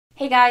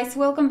Hey guys,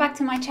 welcome back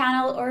to my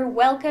channel, or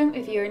welcome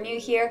if you're new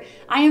here.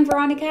 I am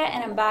Veronica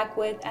and I'm back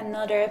with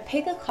another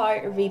pick a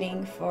card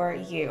reading for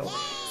you.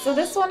 So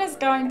this one is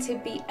going to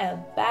be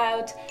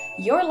about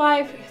your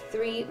life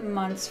 3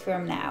 months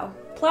from now,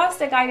 plus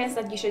the guidance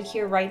that you should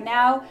hear right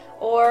now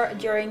or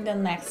during the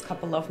next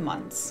couple of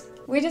months.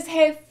 We just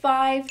hit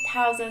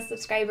 5,000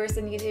 subscribers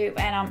on YouTube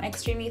and I'm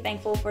extremely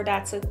thankful for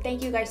that. So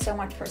thank you guys so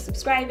much for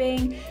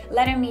subscribing,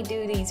 letting me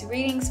do these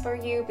readings for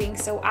you, being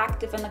so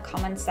active in the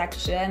comment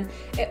section.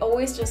 It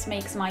always just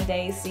makes my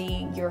day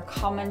seeing your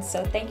comments.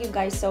 So thank you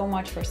guys so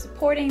much for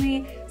supporting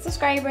me,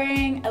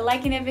 subscribing,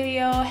 liking the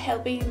video,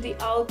 helping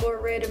the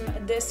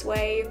algorithm this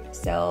way.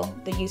 So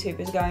the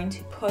YouTube is going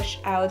to push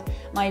out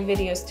my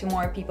videos to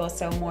more people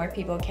so more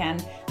people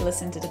can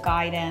listen to the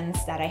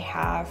guidance that I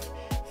have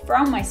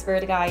from my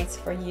spirit guides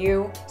for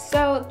you.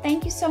 So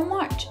thank you so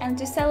much. And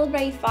to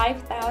celebrate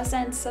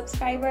 5,000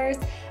 subscribers,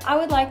 I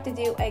would like to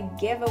do a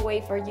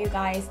giveaway for you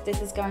guys.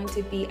 This is going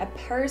to be a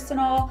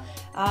personal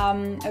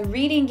a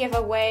reading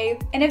giveaway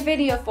in a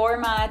video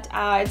format.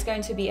 It's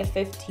going to be a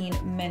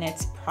 15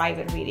 minutes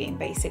private reading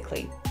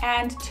basically.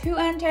 And to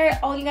enter,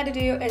 all you gotta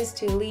do is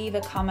to leave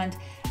a comment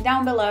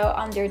down below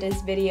under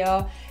this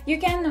video. You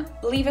can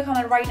leave a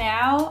comment right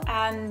now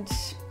and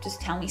just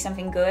tell me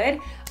something good,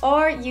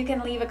 or you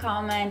can leave a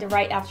comment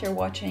right after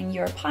watching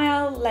your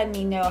pile. Let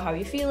me know how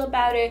you feel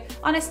about it.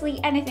 Honestly,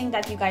 anything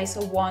that you guys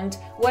want,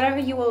 whatever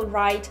you will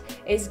write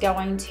is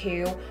going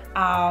to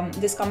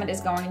this comment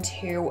is going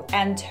to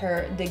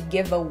enter the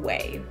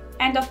giveaway.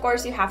 And of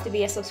course, you have to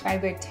be a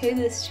subscriber to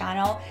this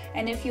channel.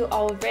 And if you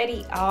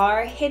already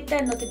are, hit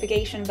the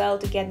notification bell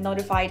to get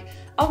notified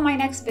of my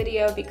next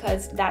video,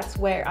 because that's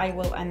where I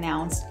will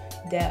announce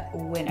the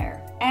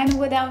winner. And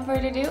without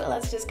further ado,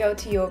 let's just go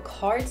to your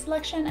card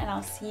selection and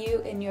I'll see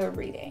you in your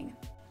reading.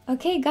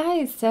 Okay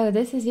guys, so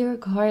this is your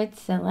card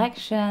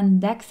selection,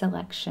 deck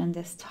selection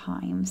this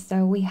time.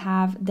 So we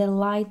have the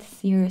Light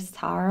Seers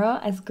Tarot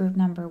as group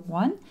number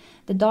 1,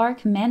 the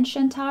Dark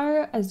Mansion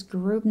Tarot as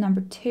group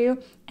number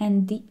 2,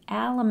 and the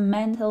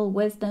Elemental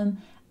Wisdom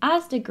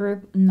as the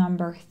group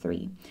number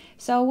 3.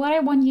 So what I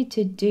want you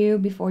to do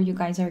before you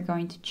guys are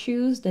going to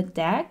choose the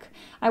deck,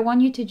 I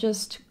want you to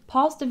just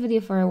pause the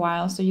video for a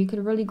while so you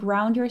could really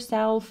ground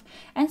yourself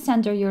and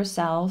center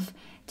yourself.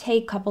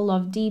 Take a couple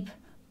of deep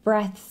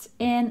breaths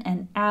in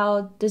and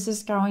out. This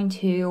is going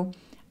to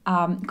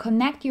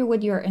connect you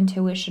with your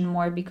intuition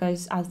more,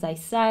 because as I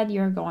said,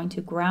 you're going to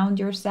ground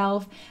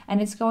yourself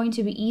and it's going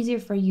to be easier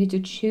for you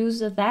to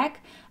choose a deck.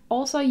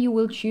 Also, you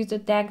will choose a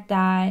deck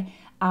that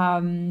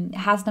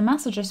has the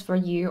messages for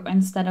you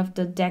instead of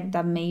the deck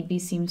that maybe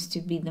seems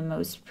to be the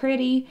most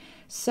pretty.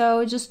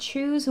 So just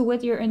choose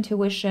with your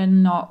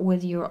intuition, not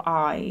with your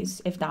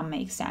eyes, if that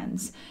makes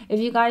sense. If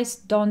you guys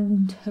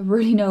don't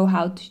really know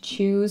how to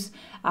choose,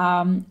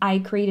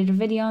 I created a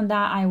video on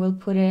that. I will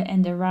put it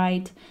in the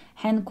right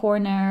hand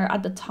corner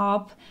at the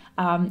top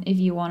if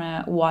you want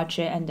to watch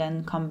it and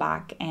then come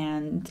back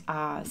and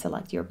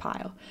select your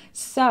pile.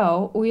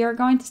 So we are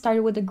going to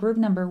start with the group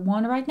number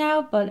 1 right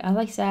now, but as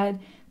I said,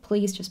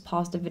 please just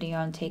pause the video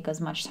and take as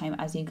much time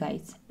as you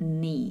guys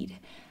need.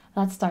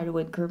 Let's start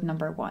with group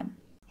number 1.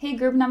 Hey,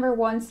 group number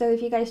 1, so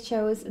if you guys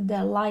chose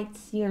the Light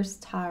Seers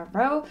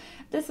Tarot,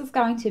 this is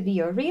going to be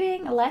your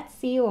reading. Let's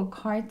see what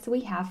cards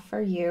we have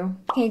for you.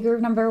 Okay,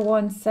 group number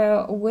 1,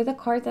 so with the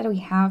cards that we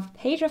have,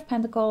 Page of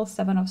Pentacles,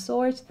 7 of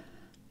Swords,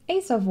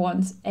 Ace of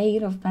Wands,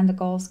 8 of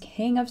Pentacles,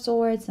 King of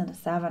Swords, and the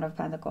 7 of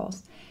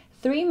Pentacles.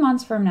 3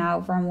 months from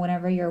now, from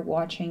whenever you're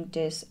watching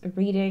this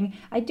reading,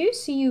 I do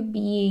see you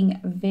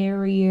being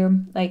very,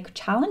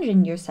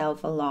 challenging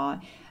yourself a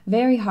lot,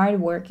 very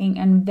hardworking,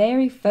 and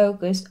very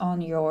focused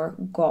on your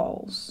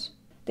goals.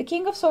 The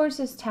King of Swords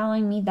is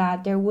telling me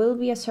that there will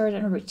be a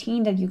certain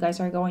routine that you guys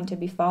are going to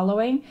be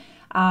following.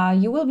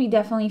 You will be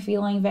definitely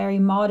feeling very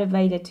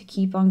motivated to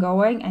keep on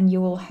going, and you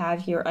will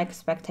have your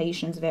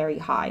expectations very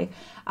high.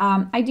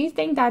 I do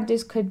think that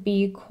this could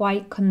be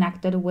quite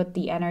connected with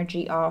the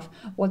energy of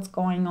what's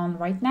going on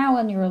right now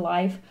in your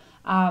life.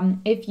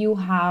 If you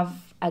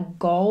have a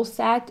goal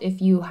set,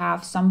 if you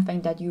have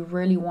something that you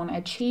really want to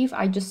achieve,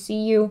 I just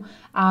see you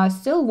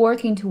still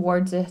working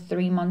towards it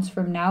 3 months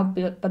from now,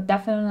 but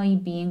definitely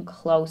being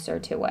closer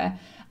to it.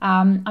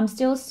 I'm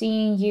still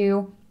seeing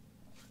you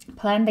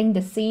planting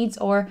the seeds,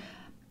 or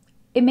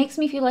it makes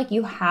me feel like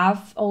you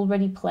have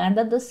already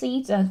planted the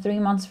seeds, and 3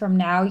 months from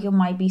now you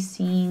might be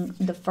seeing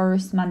the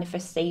first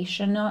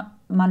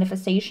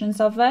manifestations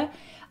of it.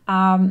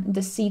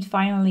 The seed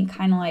finally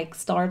kind of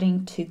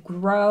starting to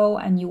grow,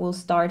 and you will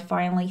start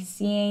finally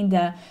seeing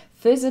the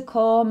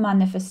physical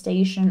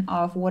manifestation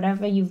of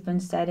whatever you've been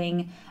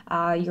setting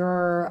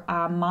your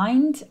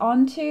mind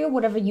onto,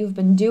 whatever you've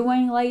been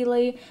doing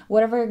lately,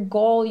 whatever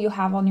goal you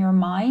have on your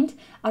mind.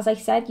 As I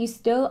said, you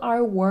still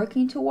are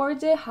working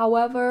towards it.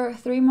 However,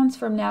 3 months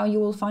from now, you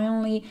will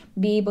finally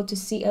be able to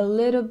see a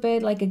little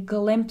bit, like a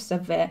glimpse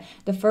of it,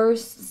 the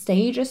first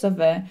stages of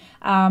it.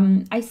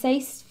 I say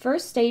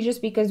first stages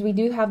because we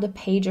do have the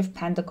Page of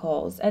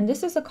Pentacles, and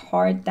this is a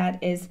card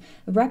that is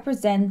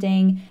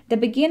representing the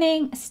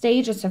beginning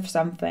stages of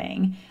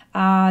something.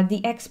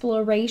 the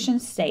exploration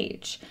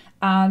stage.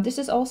 This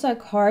is also a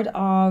card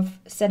of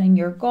setting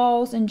your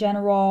goals in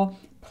general,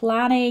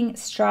 planning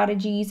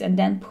strategies, and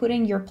then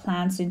putting your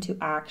plans into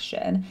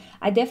action.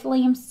 I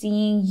definitely am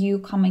seeing you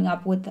coming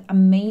up with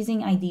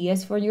amazing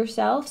ideas for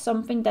yourself,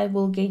 something that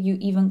will get you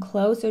even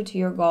closer to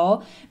your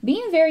goal,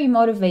 being very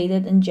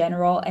motivated in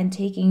general and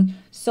taking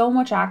so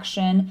much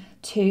action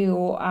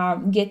to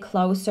get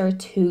closer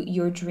to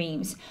your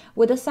dreams.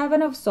 With the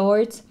Seven of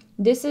Swords,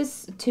 this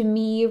is to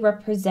me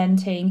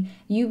representing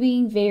you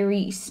being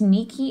very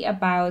sneaky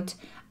about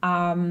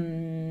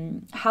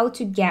how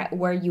to get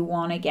where you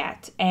want to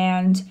get,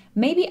 and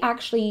maybe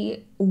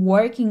actually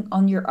working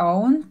on your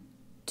own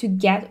to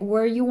get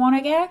where you want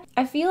to get.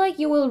 I feel like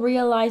you will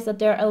realize that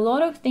there are a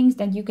lot of things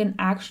that you can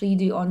actually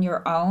do on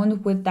your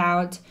own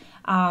without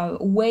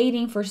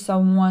waiting for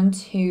someone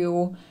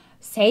to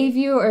save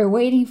you or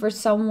waiting for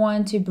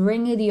someone to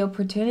bring you the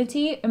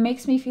opportunity. It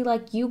makes me feel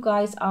like you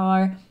guys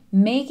are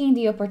making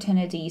the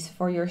opportunities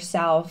for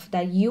yourself,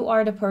 that you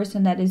are the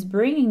person that is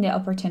bringing the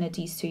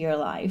opportunities to your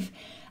life.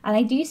 And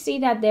I do see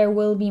that there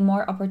will be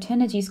more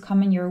opportunities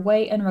coming your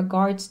way in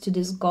regards to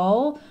this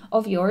goal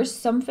of yours,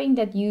 something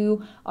that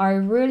you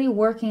are really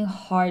working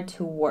hard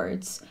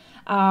towards.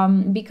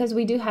 Because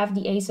we do have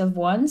the Ace of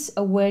Wands,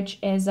 which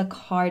is a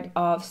card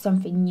of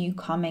something new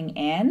coming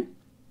in.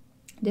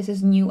 This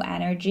is new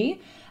energy,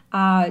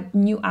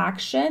 new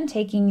action,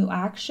 taking new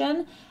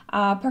action.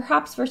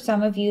 Perhaps for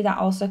some of you that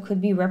also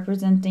could be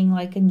representing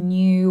like a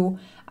new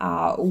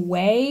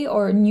way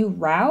or a new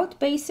route,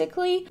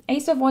 basically.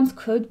 Ace of Wands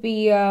could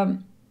be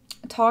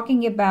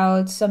talking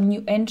about some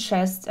new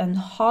interests and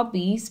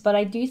hobbies, but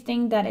I do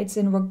think that it's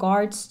in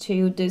regards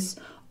to this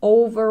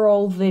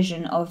overall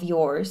vision of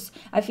yours.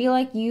 I feel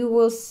like you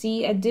will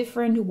see a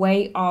different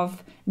way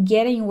of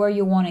getting where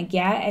you want to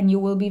get, and you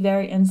will be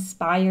very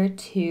inspired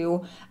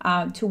to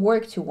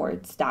work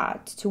towards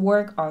that, to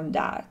work on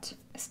that.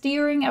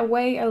 Steering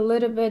away a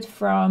little bit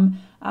from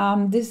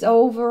this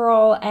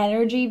overall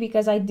energy,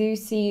 because I do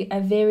see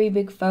a very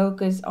big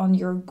focus on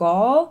your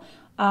goal,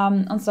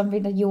 on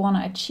something that you want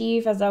to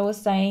achieve. As I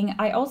was saying,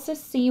 I also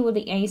see with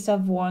the Ace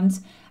of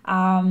Wands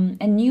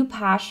a new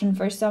passion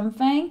for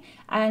something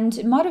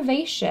and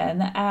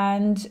motivation,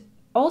 and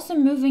also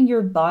moving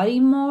your body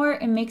more.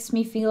 It makes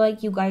me feel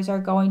like you guys are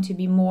going to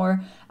be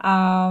more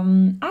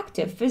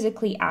active,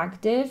 physically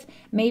active.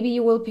 Maybe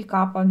you will pick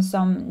up on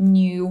some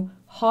new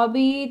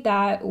hobby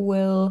that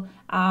will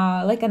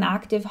like an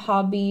active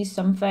hobby,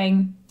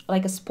 something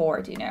like a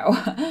sport, you know.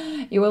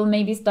 You will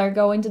maybe start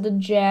going to the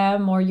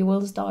gym, or you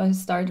will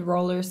start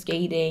roller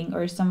skating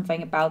or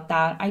something about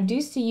that. I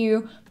do see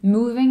you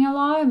moving a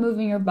lot,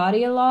 moving your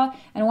body a lot,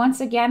 and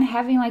once again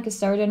having like a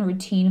certain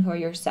routine for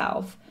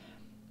yourself.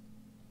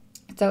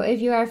 So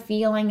if you are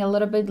feeling a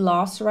little bit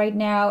lost right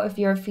now, if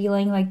you're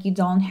feeling like you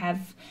don't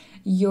have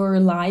your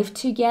life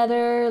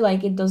together,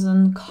 like it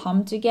doesn't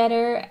come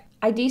together,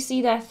 I do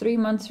see that 3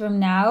 months from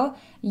now,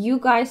 you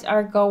guys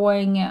are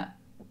going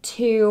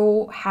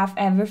to have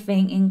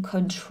everything in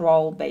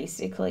control,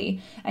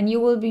 basically, and you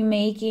will be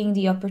making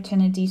the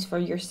opportunities for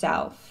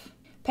yourself.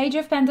 Page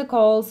of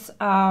Pentacles,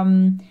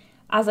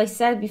 as I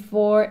said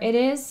before, it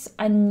is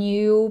a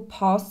new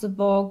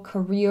possible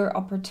career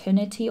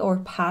opportunity or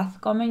path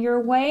coming your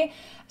way.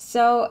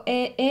 So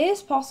it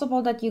is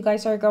possible that you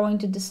guys are going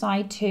to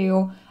decide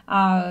to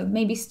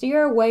maybe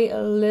steer away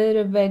a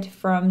little bit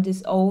from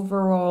this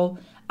overall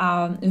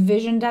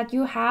vision that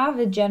you have,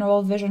 a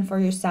general vision for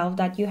yourself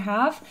that you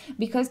have,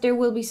 because there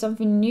will be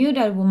something new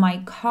that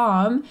might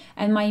come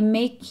and might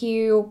make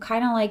you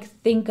kind of like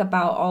think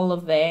about all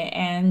of it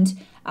and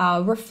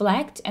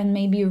reflect and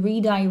maybe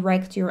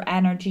redirect your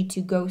energy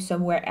to go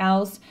somewhere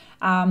else.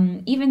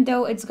 Even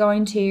though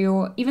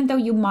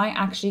you might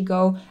actually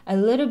go a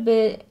little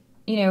bit,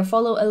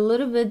 follow a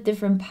little bit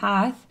different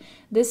path,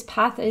 this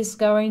path is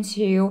going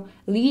to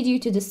lead you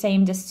to the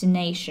same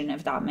destination,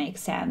 if that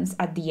makes sense,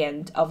 at the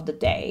end of the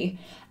day.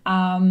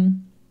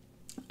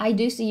 I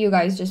do see you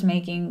guys just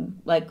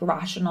making like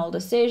rational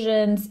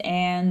decisions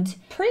and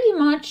pretty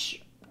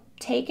much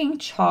taking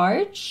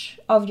charge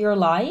of your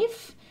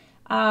life,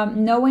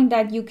 knowing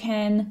that you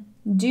can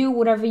do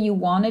whatever you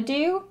want to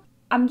do.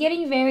 I'm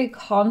getting very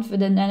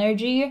confident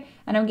energy,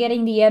 and I'm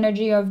getting the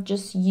energy of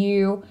just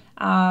you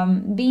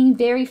being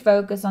very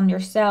focused on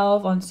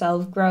yourself, on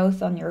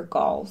self-growth, on your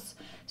goals.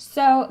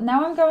 So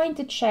now I'm going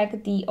to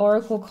check the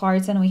oracle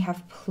cards, and we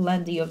have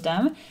plenty of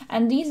them,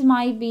 and these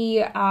might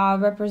be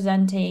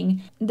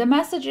representing the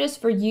messages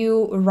for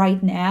you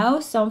right now,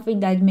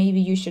 something that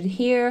maybe you should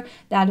hear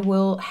that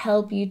will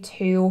help you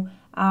to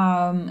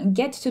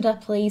get to that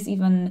place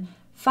even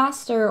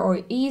faster or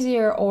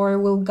easier, or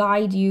will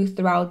guide you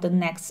throughout the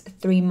next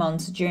 3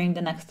 months, during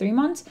the next 3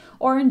 months,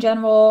 or in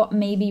general,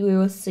 maybe we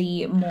will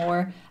see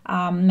more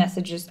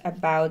messages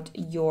about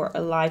your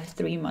life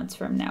 3 months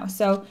from now.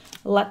 So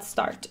let's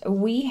start.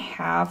 We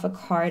have a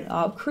card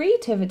of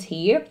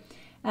creativity.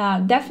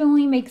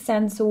 Definitely makes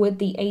sense with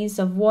the Ace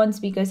of Wands,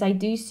 because I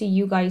do see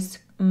you guys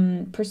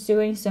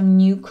pursuing some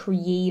new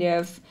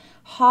creative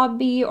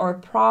hobby or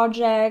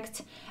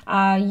project.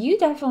 You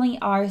definitely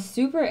are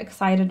super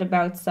excited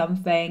about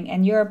something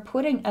and you're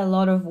putting a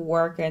lot of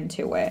work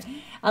into it,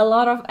 a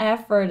lot of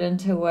effort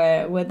into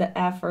it with the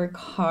effort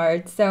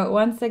card. So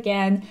once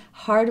again,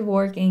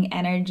 hardworking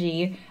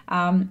energy.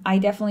 I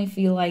definitely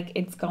feel like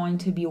it's going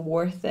to be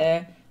worth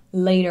it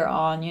later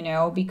on, you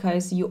know,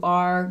 because you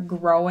are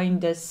growing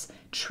this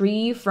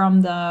tree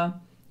from the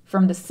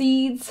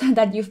seeds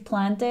that you've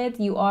planted.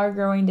 You are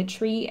growing the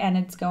tree and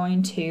it's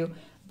going to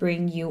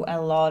bring you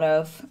a lot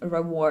of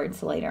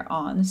rewards later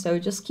on. So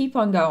just keep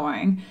on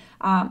going.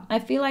 I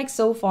feel like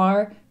so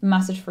far the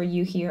message for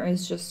you here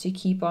is just to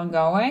keep on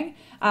going.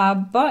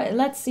 But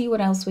let's see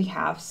what else we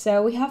have.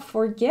 So we have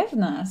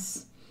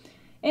forgiveness.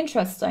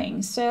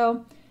 Interesting.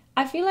 So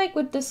I feel like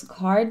with this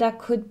card, that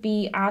could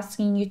be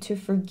asking you to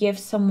forgive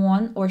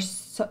someone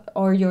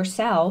or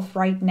yourself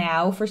right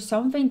now for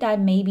something that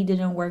maybe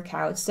didn't work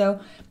out.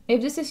 So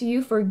if this is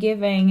you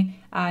forgiving,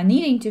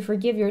 needing to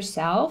forgive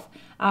yourself,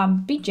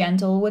 be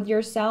gentle with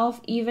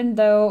yourself, even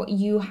though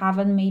you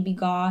haven't maybe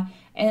got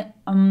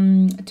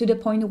to the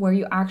point where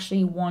you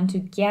actually want to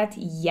get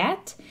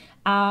yet.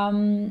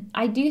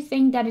 I do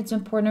think that it's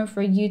important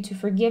for you to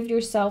forgive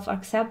yourself,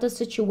 accept the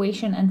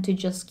situation, and to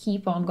just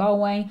keep on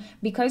going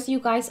because you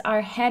guys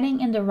are heading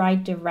in the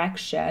right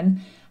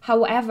direction.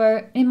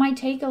 However, it might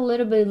take a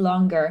little bit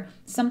longer.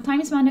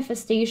 Sometimes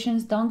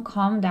manifestations don't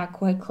come that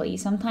quickly.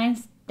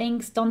 Sometimes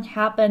things don't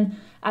happen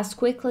as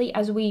quickly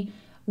as we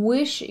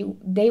wish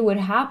they would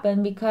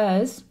happen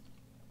because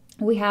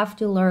we have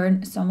to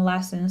learn some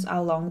lessons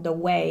along the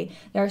way.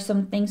 There are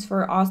some things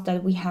for us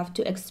that we have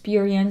to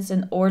experience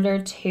in order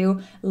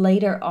to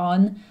later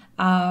on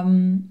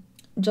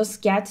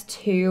just get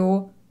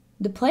to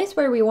the place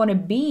where we want to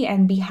be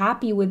and be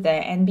happy with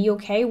it and be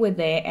okay with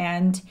it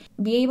and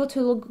be able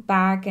to look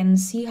back and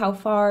see how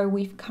far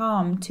we've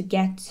come to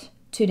get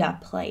to that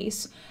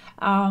place.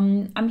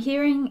 I'm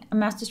hearing a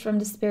message from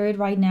the spirit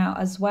right now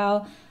as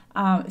well,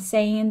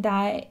 saying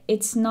that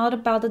it's not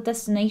about the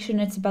destination,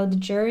 it's about the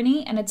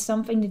journey, and it's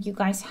something that you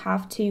guys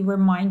have to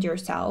remind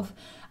yourself.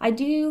 I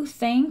do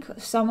think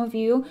some of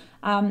you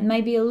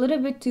might be a little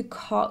bit too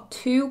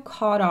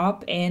caught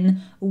up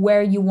in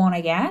where you want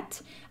to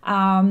get,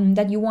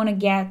 that you want to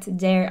get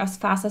there as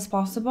fast as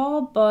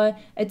possible, but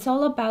it's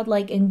all about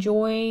like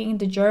enjoying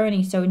the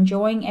journey. So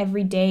enjoying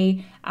every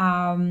day,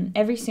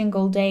 every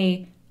single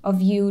day of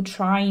you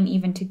trying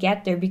even to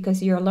get there,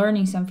 because you're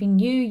learning something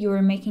new,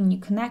 you're making new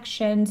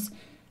connections,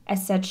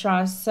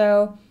 etc.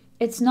 So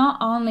it's not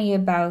only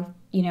about,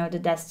 you know, the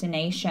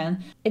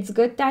destination. It's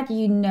good that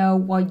you know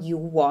what you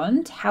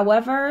want.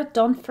 However,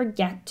 don't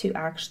forget to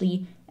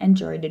actually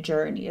enjoy the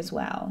journey as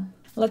well.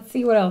 Let's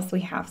see what else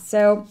we have.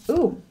 So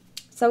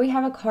we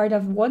have a card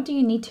of what do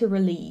you need to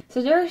release.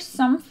 So there's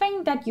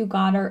something that you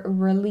gotta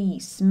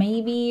release.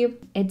 Maybe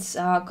it's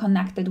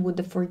connected with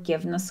the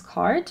forgiveness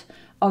card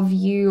of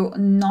you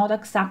not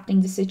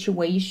accepting the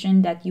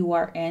situation that you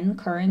are in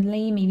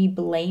currently, maybe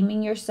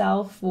blaming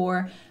yourself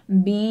for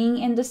being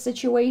in the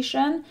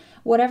situation.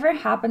 Whatever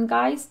happened,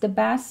 guys, the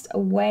best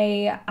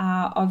way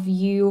of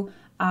you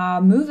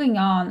moving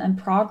on and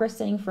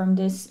progressing from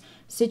this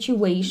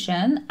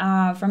situation,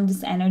 from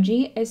this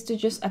energy, is to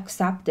just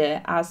accept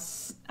it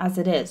as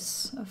it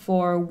is,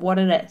 for what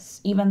it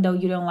is. Even though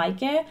you don't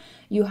like it,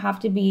 you have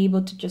to be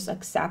able to just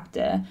accept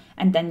it,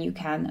 and then you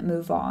can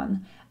move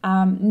on.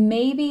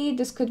 Maybe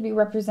this could be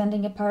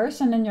representing a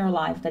person in your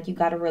life that you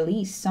got to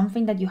release,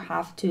 something that you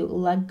have to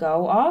let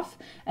go of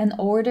in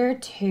order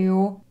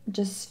to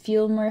just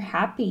feel more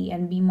happy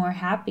and be more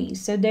happy.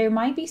 So there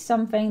might be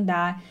something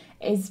that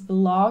is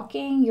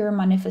blocking your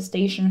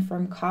manifestation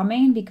from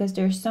coming because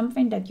there's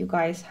something that you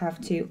guys have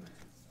to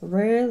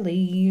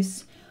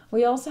release.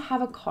 We also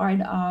have a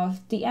card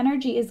of the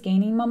energy is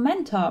gaining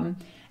momentum,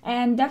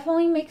 and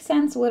definitely makes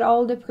sense with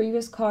all the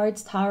previous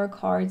cards, tarot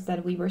cards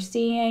that we were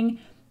seeing.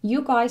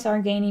 You guys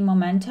are gaining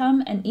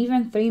momentum, and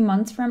even 3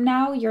 months from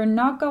now, you're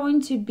not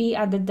going to be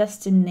at the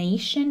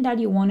destination that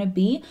you want to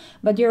be,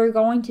 but you're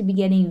going to be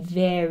getting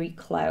very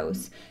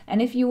close.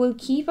 And if you will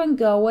keep on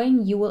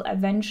going, you will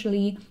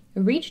eventually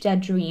reach that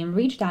dream,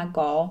 reach that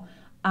goal.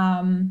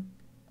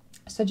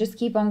 So just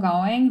keep on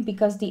going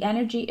because the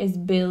energy is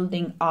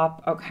building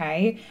up,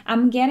 okay?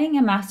 I'm getting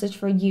a message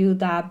for you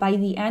that by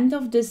the end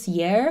of this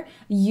year,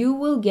 you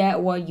will get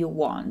what you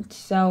want.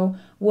 So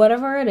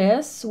whatever it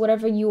is,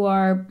 whatever you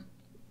are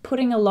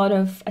putting a lot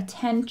of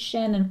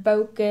attention and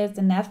focus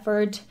and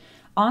effort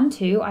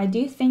onto, I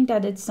do think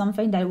that it's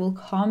something that will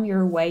come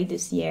your way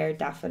this year,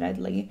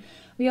 definitely.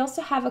 We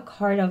also have a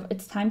card of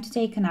it's time to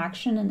take an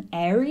action in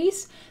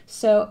Aries.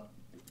 So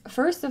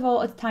first of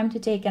all, it's time to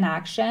take an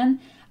action.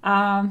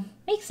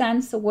 Makes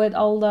sense with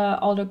all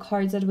the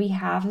cards that we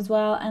have as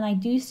well, and I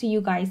do see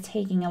you guys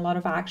taking a lot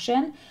of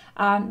action.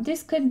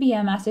 This could be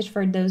a message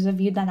for those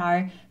of you that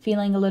are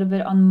feeling a little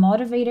bit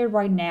unmotivated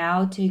right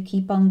now to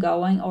keep on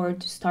going or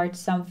to start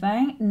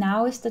something.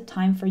 Now is the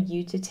time for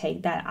you to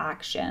take that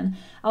action.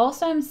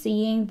 Also, I'm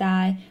seeing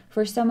that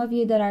for some of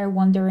you that are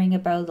wondering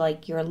about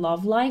like your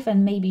love life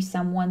and maybe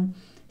someone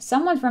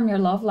someone from your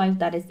love life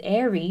that is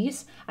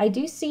Aries, I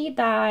do see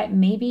that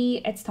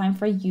maybe it's time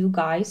for you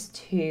guys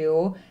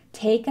to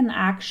take an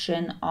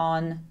action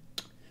on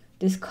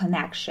this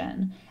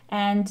connection.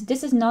 And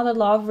this is not a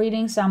love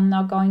reading, so I'm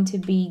not going to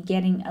be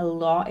getting a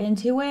lot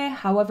into it.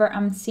 However,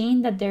 I'm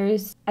seeing that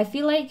I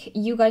feel like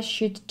you guys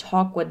should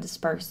talk with this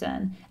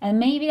person. And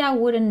maybe that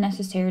wouldn't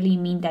necessarily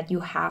mean that you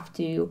have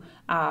to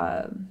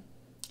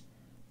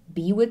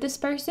be with this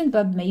person,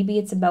 but maybe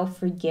it's about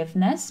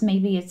forgiveness.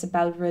 Maybe it's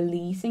about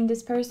releasing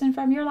this person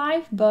from your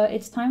life. But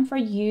it's time for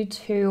you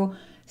to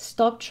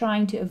stop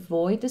trying to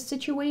avoid the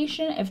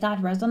situation, if that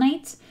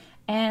resonates,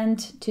 and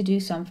to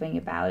do something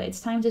about it. It's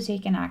time to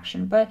take an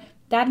action. But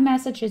that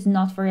message is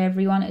not for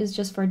everyone. It's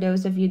just for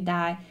those of you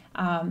that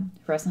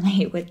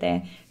resonate with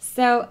it.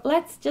 So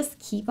let's just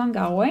keep on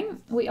going.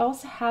 We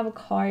also have a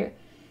card,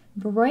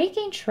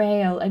 breaking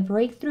trail. A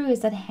breakthrough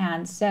is at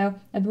hand. So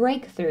a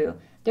breakthrough.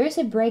 There's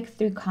a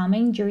breakthrough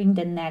coming during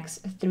the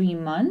next 3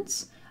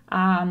 months.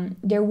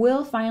 There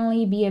will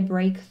finally be a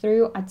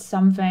breakthrough at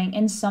something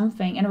in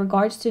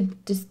regards to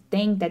this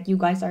thing that you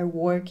guys are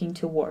working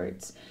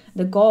towards.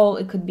 The goal,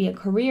 it could be a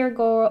career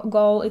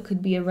goal, it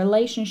could be a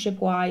relationship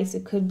wise,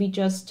 it could be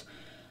just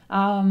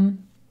in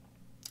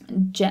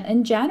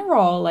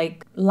general,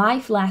 like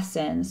life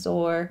lessons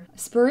or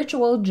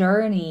spiritual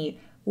journey,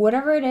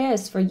 whatever it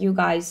is for you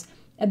guys.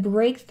 A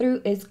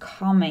breakthrough is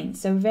coming.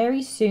 So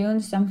very soon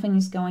something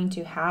is going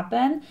to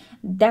happen.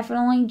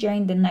 Definitely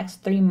during the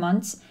next 3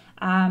 months.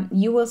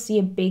 You will see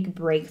a big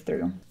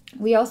breakthrough.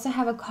 We also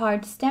have a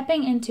card,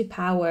 stepping into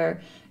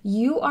power.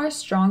 You are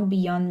strong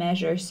beyond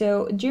measure.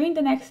 So during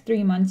the next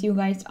 3 months, you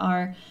guys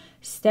are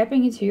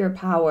stepping into your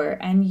power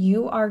and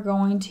you are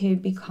going to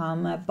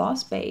become a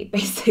boss babe,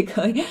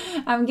 basically.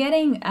 I'm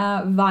getting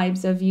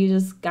vibes of you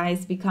just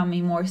guys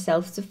becoming more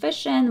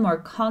self-sufficient, more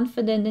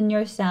confident in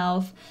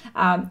yourself,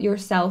 your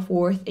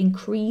self-worth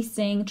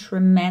increasing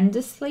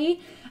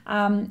tremendously,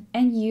 and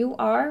you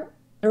are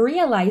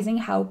realizing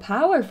how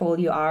powerful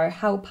you are,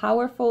 how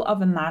powerful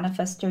of a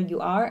manifester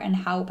you are, and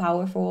how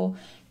powerful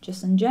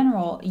just in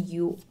general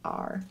you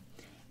are.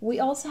 We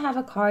also have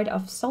a card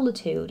of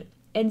solitude.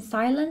 In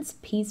silence,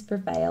 peace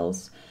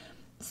prevails.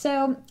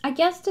 So I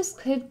guess this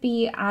could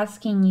be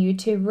asking you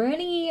to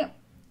really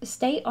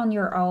stay on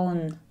your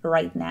own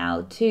right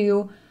now,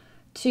 to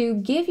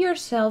give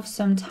yourself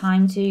some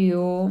time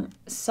to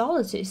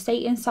solitude,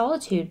 stay in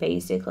solitude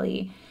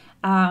basically.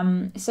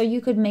 So you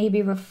could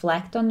maybe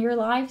reflect on your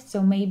life.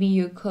 So maybe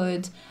you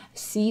could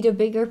see the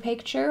bigger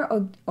picture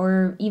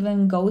or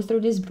even go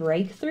through this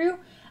breakthrough.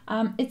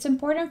 It's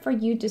important for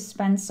you to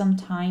spend some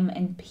time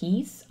in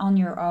peace on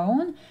your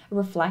own,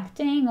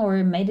 reflecting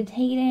or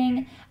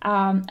meditating.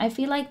 I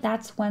feel like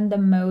that's when the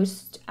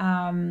most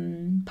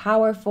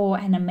powerful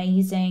and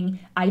amazing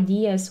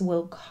ideas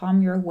will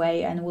come your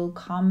way and will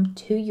come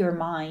to your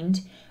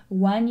mind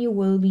when you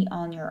will be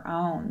on your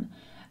own.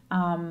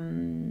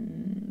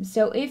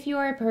 So if you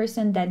are a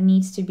person that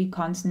needs to be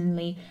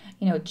constantly,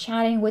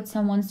 chatting with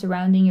someone,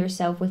 surrounding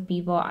yourself with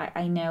people,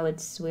 I know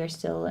we're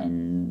still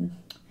in,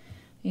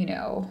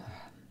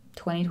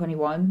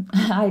 2021.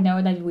 I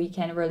know that we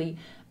can't really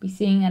be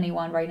seeing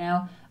anyone right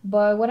now,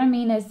 but what I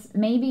mean is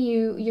maybe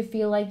you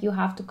feel like you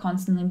have to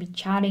constantly be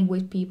chatting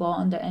with people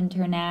on the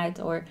internet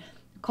or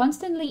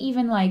constantly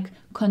even like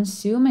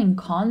consuming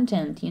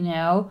content,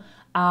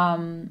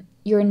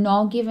 you're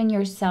not giving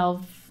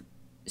yourself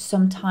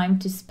some time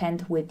to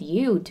spend with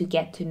you, to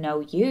get to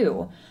know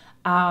you,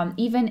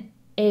 even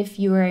if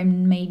you're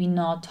maybe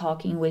not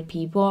talking with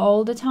people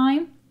all the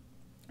time,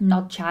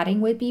 not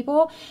chatting with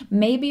people.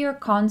 Maybe you're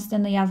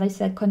constantly, as I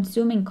said,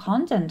 consuming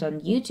content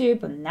on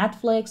YouTube, on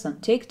Netflix, on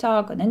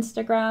TikTok, on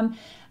Instagram.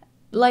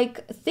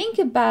 Like, think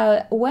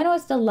about when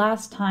was the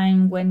last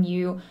time when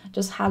you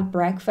just had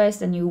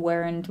breakfast and you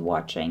weren't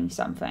watching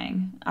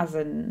something, as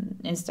in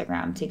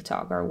Instagram,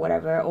 TikTok, or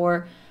whatever.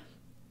 Or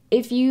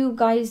if you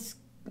guys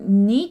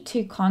need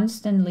to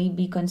constantly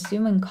be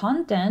consuming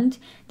content,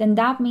 then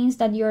that means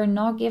that you're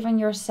not giving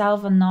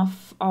yourself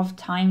enough of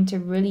time to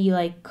really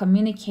like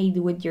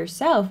communicate with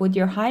yourself, with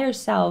your higher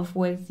self,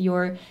 with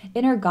your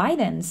inner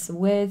guidance,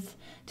 to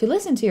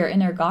listen to your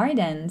inner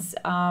guidance,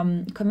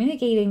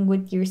 communicating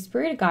with your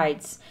spirit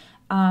guides,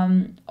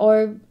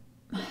 or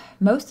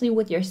mostly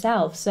with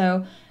yourself.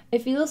 So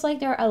it feels like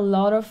there are a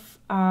lot of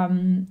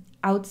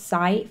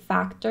outside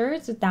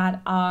factors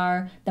that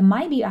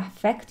might be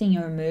affecting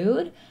your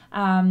mood,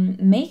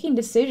 making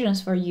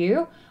decisions for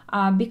you,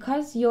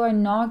 because you're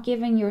not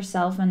giving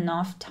yourself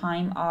enough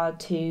time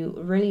to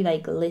really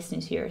like listen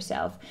to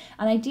yourself.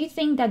 And I do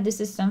think that this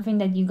is something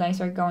that you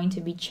guys are going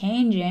to be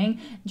changing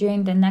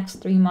during the next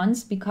 3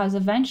 months, because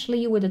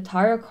eventually with the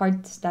tarot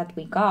cards that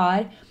we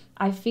got,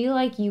 I feel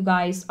like you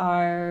guys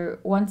are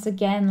once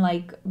again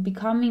like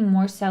becoming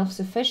more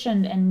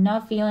self-sufficient and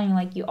not feeling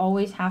like you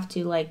always have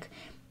to like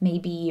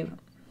maybe,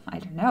 I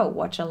don't know,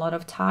 watch a lot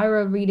of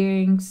tarot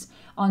readings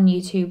on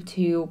YouTube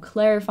to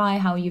clarify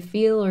how you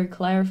feel or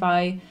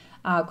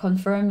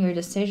confirm your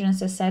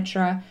decisions,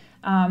 etc.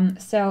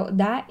 So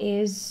that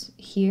is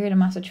here the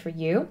message for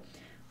you.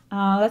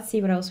 Let's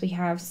see what else we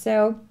have.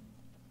 So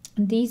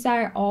These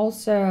are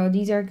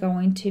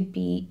going to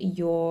be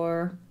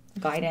your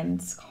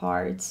guidance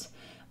cards.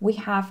 We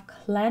have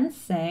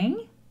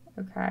cleansing.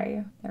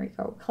 Okay, there we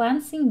go.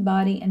 Cleansing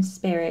body and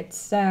spirit.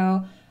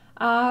 So,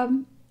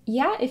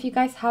 yeah, if you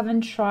guys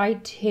haven't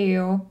tried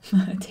to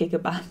take a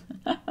bath,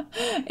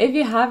 if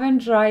you haven't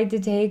tried to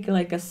take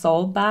like a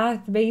salt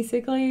bath,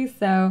 basically,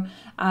 so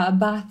a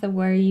bath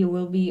where you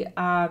will be,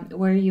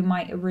 where you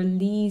might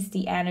release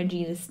the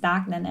energy, the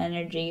stagnant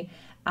energy,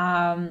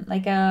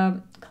 like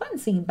a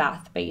cleansing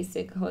bath,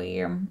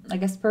 basically,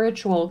 like a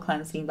spiritual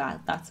cleansing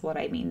bath. That's what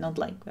I mean, not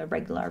like a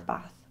regular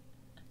bath.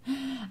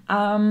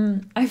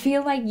 I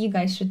feel like you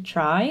guys should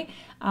try.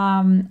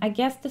 I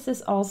guess this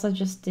is also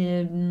just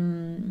the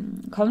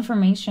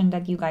confirmation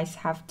that you guys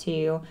have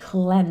to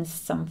cleanse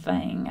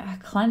something,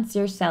 cleanse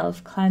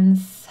yourself,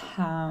 cleanse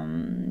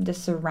the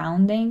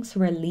surroundings,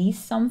 release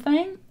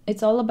something.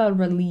 It's all about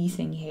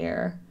releasing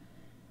here,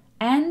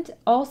 and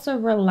also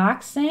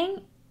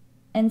relaxing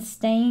and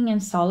staying in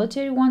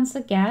solitude once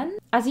again.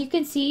 As you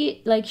can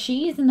see, like,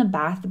 she's in the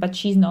bath, but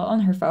she's not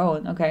on her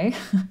phone, okay?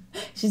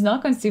 She's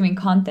not consuming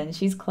content.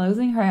 She's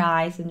closing her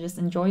eyes and just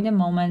enjoying the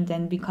moment.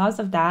 And because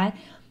of that,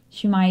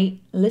 she might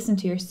listen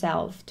to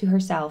herself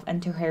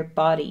and to her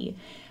body.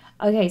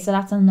 Okay, so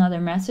that's another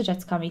message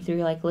that's coming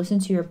through. Like, listen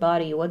to your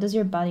body. What does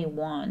your body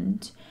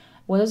want?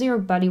 What does your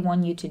body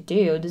want you to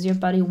do? Does your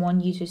body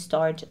want you to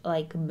start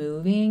like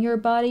moving your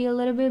body a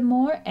little bit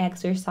more,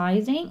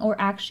 exercising, or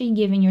actually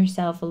giving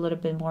yourself a little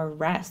bit more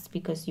rest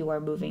because you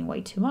are moving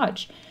way too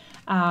much?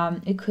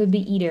 It could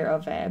be either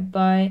of it,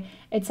 but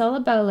it's all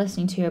about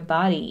listening to your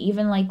body,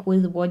 even like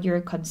with what you're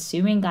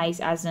consuming,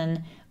 guys, as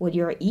in what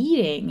you're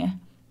eating.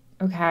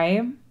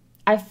 Okay,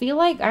 I feel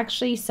like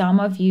actually some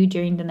of you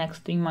during the next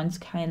 3 months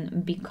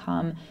can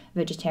become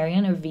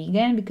vegetarian or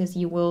vegan because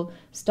you will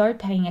start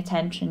paying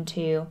attention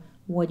to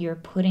what you're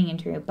putting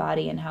into your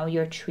body and how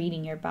you're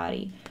treating your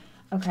body.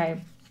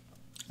 Okay,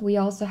 we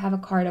also have a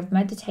card of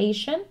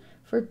meditation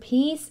for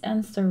peace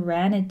and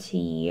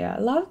serenity. I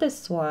love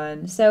this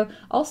one. So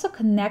also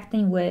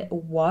connecting with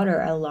water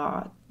a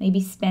lot,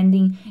 maybe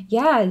spending,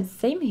 yeah,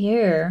 same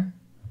here.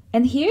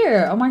 And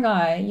here, oh my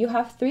god, you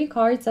have 3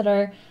 cards that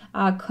are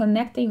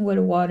connecting with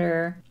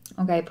water.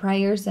 Okay,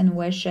 prayers and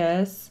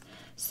wishes.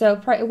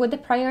 So with the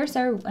prayers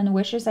and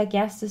wishes, I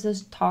guess this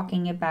is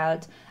talking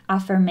about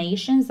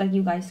affirmations that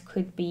you guys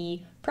could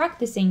be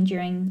practicing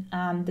during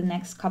the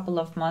next couple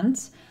of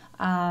months.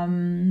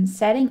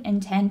 Setting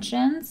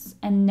intentions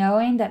and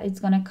knowing that it's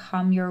going to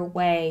come your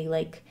way,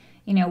 like,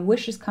 you know,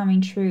 wishes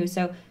coming true.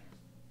 So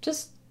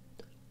just,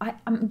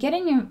 I'm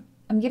getting a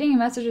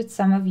message with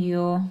some of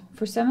you.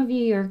 For some of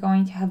you, you're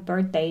going to have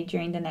birthday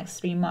during the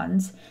next 3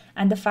 months.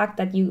 And the fact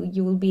that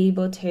you will be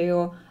able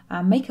to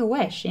make a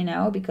wish, you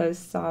know,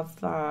 because of,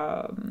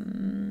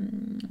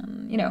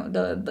 you know,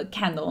 the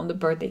candle on the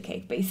birthday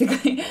cake,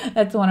 basically.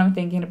 That's what I'm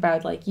thinking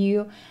about, like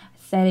you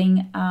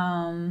setting,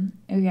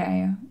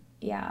 okay,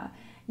 yeah,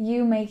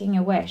 you making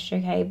a wish,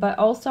 okay? But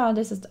also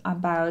this is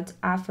about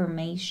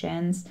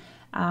affirmations,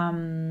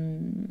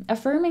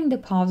 affirming the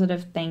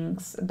positive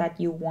things that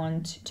you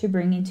want to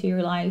bring into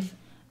your life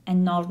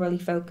and not really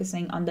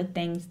focusing on the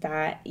things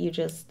that you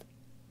just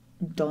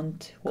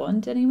don't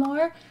want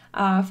anymore,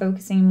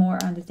 focusing more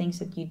on the things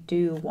that you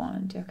do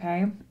want,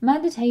 okay?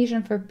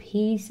 Meditation for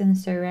peace and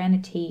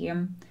serenity.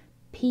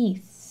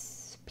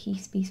 Peace.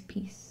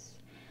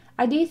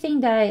 I do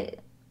think that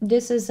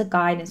this is a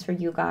guidance for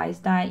you guys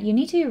that you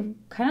need to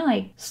kind of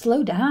like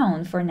slow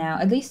down for now,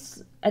 at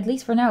least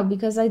for now,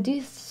 because I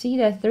do see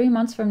that 3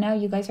 months from now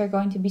you guys are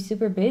going to be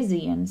super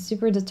busy and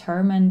super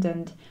determined.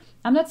 And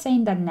I'm not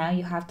saying that now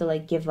you have to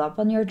like give up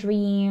on your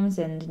dreams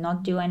and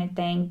not do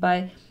anything,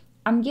 but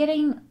I'm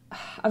getting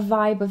a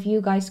vibe of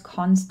you guys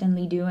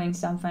constantly doing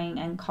something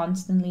and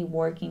constantly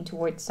working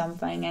towards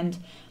something, and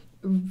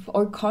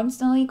or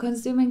constantly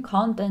consuming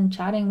content,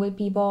 chatting with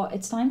people.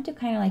 It's time to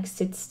kind of like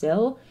sit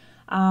still,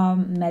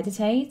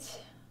 meditate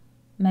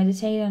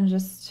and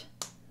just,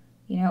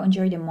 you know,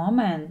 enjoy the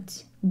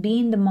moment, be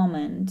in the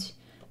moment,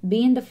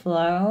 be in the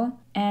flow,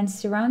 and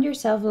surround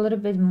yourself a little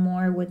bit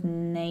more with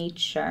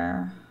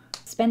nature.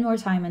 Spend more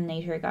time in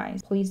nature,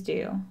 guys, please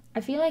do.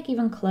 I feel like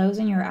even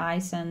closing your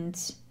eyes and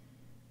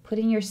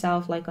putting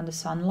yourself like on the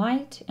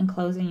sunlight and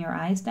closing your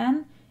eyes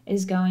then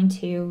is going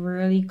to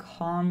really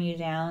calm you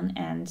down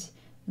and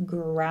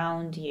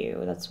ground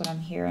you. That's what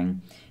I'm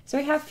hearing. So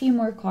I have a few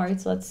more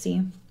cards. Let's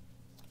see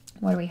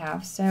what do we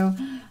have. So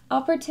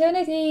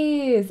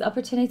opportunities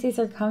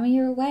are coming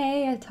your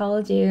way. I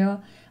told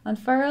you,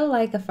 unfurl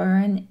like a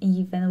fern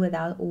even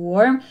without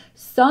warm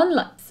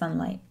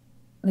sunlight.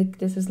 Like,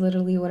 this is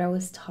literally what I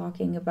was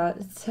talking about.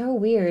 It's so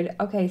weird.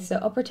 Okay, so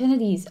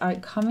opportunities are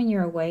coming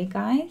your way,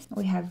 guys.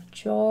 We have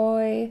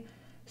joy.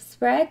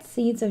 Spread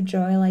seeds of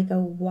joy like a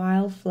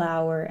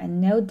wildflower, and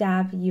no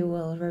doubt you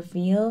will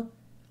revel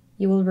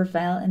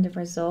in the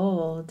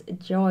result.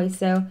 Joy.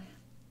 So,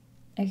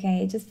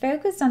 okay, just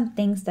focus on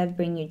things that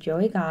bring you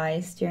joy,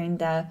 guys, during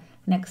the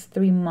next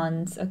 3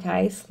 months,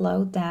 okay?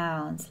 Slow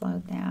down.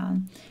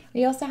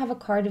 We also have a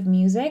card of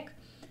music.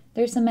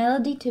 There's a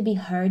melody to be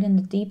heard in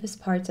the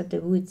deepest parts of the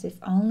woods if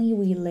only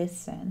we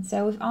listen.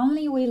 So if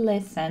only we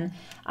listen,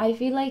 I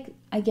feel like,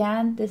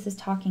 again, this is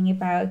talking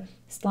about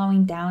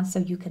slowing down so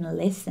you can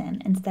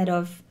listen instead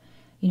of,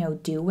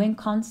 doing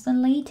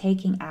constantly,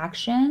 taking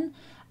action.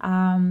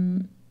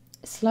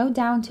 Slow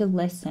down to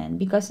listen,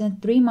 because in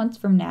 3 months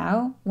from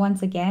now,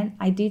 once again,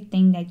 I do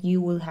think that you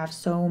will have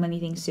so many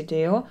things to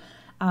do.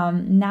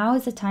 Now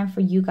is the time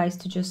for you guys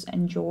to just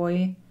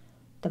enjoy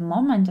the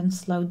moment and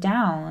slow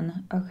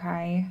down,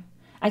 okay?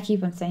 I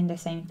keep on saying the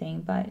same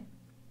thing, but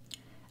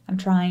I'm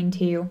trying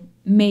to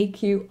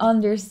make you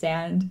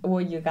understand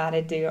what you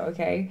gotta do,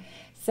 okay?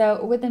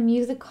 So with the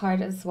music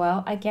card as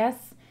well, I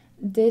guess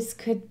this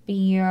could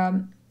be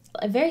a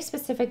very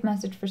specific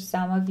message for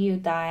some of you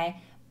that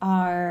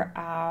are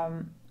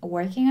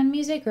working on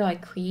music or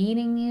like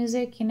creating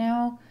music,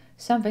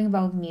 something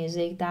about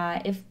music,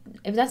 that if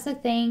that's the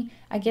thing,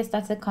 I guess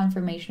that's a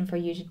confirmation for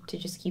you to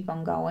just keep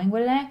on going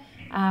with it.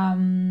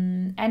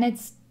 And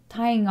it's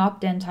tying up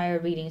the entire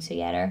reading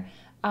together.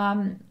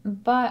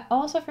 But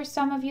also for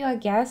some of you, I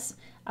guess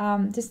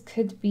this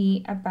could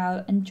be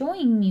about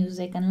enjoying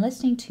music and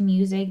listening to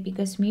music,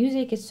 because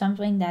music is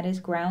something that is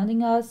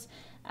grounding us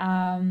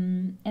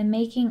and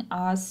making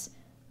us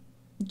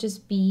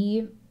just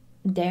be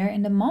there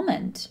in the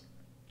moment.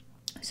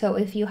 So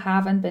if you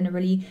haven't been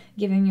really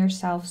giving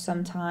yourself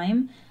some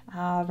time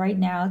right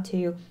now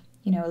to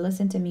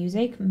listen to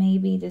music,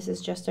 maybe this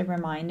is just a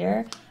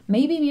reminder.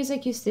 Maybe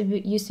music used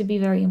to be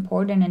very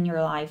important in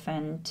your life,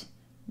 and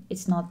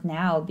it's not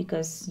now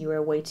because you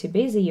are way too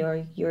busy,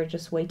 or you're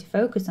just way too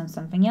focused on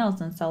something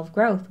else, on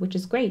self-growth, which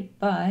is great.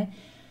 But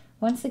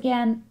once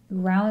again,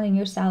 grounding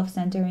yourself,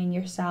 centering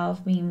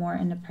yourself, being more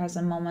in the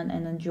present moment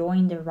and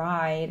enjoying the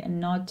ride, and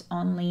not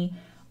only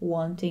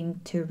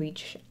wanting to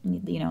reach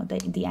the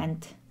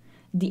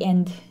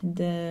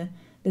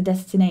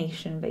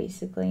destination,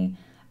 basically,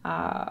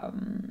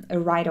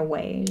 right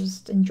away,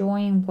 just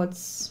enjoying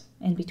what's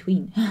in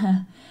between.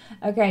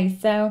 Okay,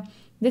 so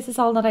this is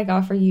all that I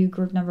got for you,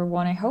 group number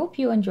 1. I hope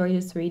you enjoyed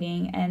this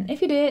reading, and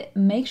if you did,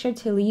 make sure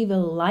to leave a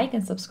like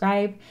and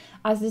subscribe,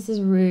 as this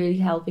is really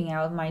helping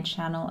out my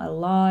channel a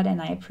lot,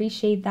 and I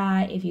appreciate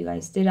that if you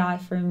guys did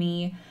that for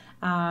me.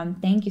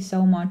 Thank you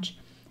so much.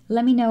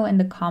 Let me know in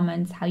the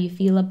comments how you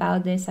feel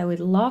about this. I would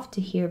love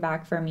to hear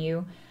back from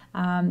you.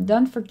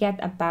 Don't forget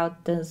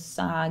about this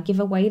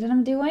giveaway that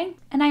I'm doing.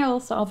 And I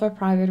also offer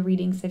private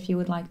readings if you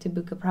would like to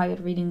book a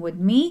private reading with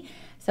me,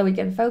 so we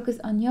can focus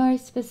on your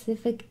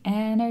specific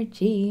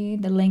energy.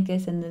 The link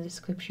is in the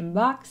description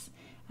box.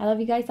 I love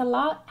you guys a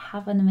lot.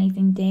 Have an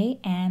amazing day,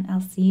 and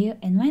I'll see you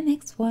in my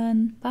next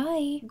one.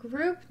 Bye.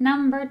 Group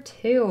number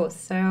 2.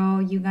 So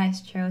you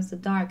guys chose the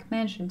Dark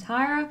Mansion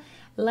Tarot.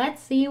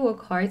 Let's see what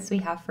cards we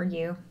have for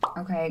you.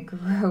 Okay,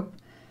 group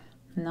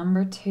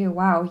number 2.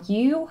 Wow,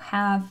 you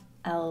have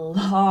a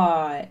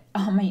lot.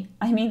 I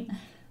mean,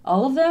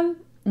 all of them?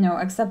 No,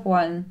 except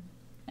one.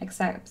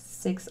 Except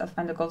 6 of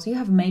Pentacles. You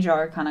have major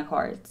arcana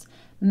cards.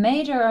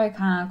 Major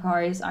arcana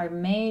cards are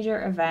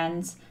major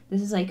events.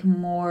 This is like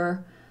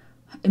more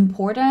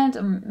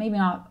important, maybe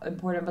not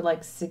important, but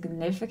like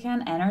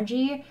significant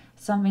energy.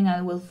 Something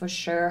that will for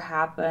sure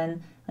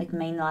happen, like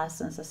main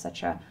lessons,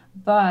 etc.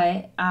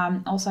 But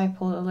also I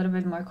pulled a little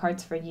bit more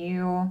cards for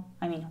you.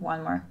 I mean,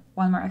 one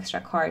more extra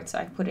card, so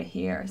I put it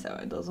here so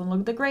it doesn't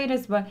look the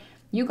greatest, but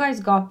you guys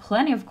got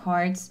plenty of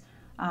cards.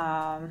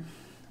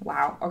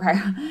 Wow, okay.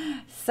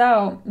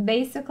 So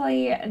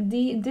basically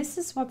this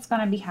is what's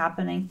gonna be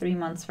happening 3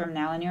 months from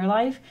now in your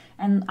life,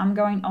 and I'm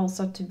going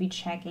also to be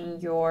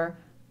checking your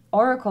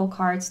oracle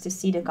cards to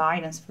see the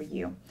guidance for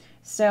you.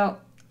 So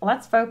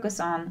let's focus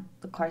on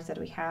the cards that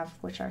we have,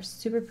 which are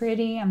super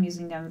pretty. I'm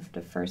using them for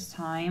the first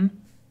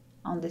time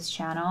on this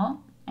channel.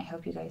 I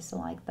hope you guys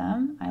like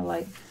them. I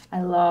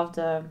love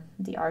the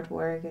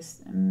artwork.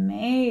 It's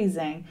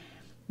amazing.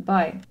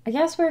 But I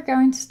guess we're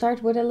going to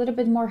start with a little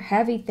bit more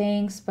heavy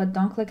things, but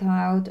don't click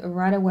out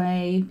right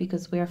away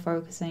because we are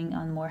focusing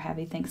on more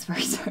heavy things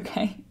first,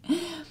 okay?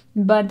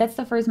 But that's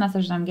the first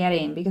message I'm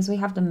getting, because we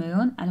have the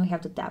Moon and we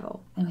have the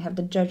Devil and we have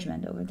the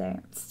Judgment over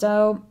there.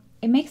 So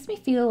it makes me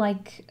feel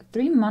like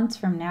 3 months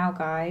from now,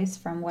 guys,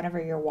 from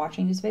whatever you're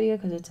watching this video,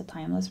 because it's a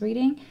timeless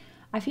reading,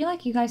 I feel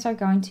like you guys are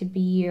going to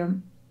be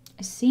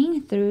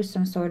seeing through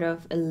some sort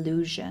of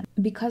illusion,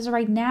 because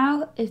right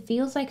now it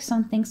feels like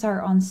some things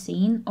are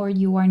unseen or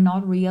you are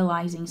not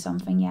realizing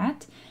something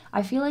yet.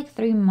 I feel like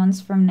 3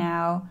 months from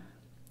now,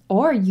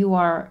 or you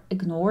are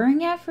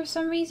ignoring it for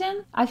some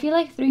reason. I feel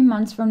like 3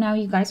 months from now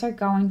you guys are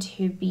going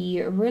to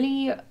be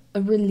really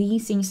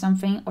releasing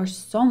something or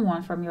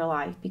someone from your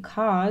life,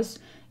 because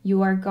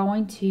you are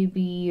going to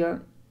be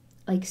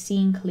like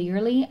seeing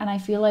clearly. And I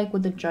feel like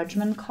with the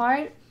Judgment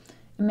card,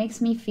 it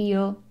makes me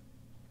feel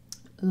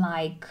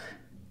like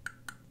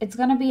it's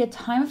gonna be a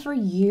time for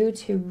you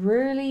to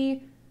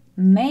really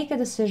make a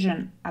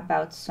decision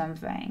about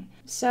something.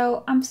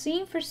 So I'm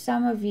seeing for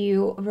some of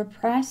you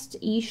repressed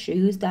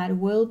issues that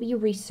will be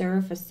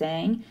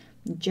resurfacing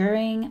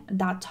during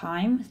that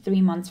time,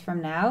 3 months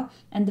from now,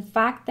 and the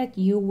fact that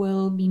you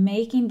will be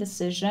making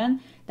decision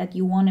that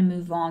you want to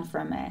move on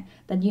from it,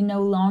 that you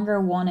no longer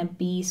want to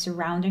be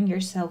surrounding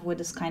yourself with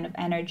this kind of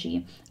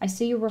energy. I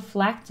see you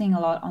reflecting a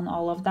lot on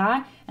all of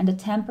that, and the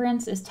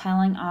Temperance is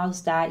telling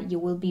us that you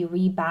will be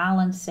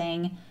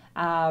rebalancing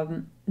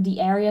the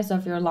areas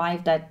of your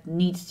life that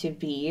needs to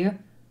be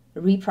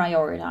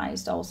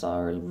reprioritized, also,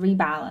 or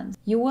rebalanced.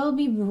 You will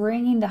be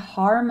bringing the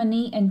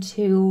harmony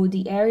into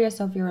the areas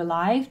of your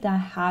life that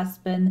has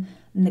been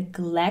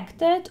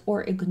neglected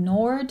or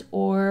ignored,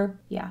 or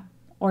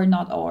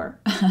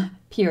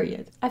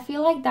period. I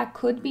feel like that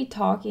could be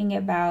talking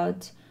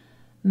about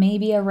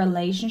maybe a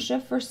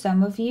relationship for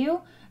some of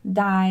you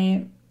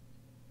that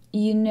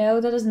you know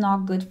that is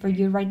not good for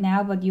you right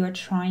now, but you are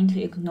trying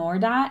to ignore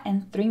that.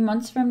 And 3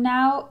 months from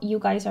now, you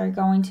guys are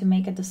going to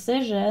make a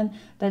decision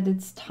that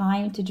it's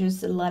time to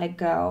just let it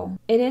go.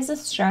 It is a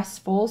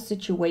stressful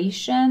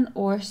situation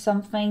or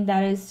something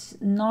that is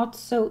not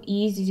so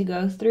easy to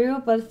go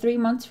through, but 3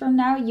 months from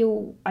now,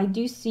 I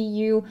do see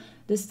you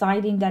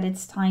deciding that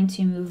it's time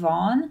to move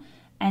on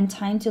and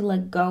time to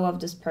let go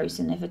of this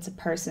person if it's a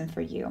person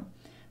for you.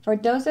 For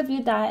those of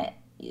you that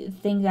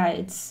think that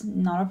it's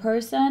not a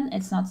person,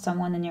 it's not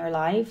someone in your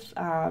life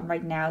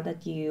right now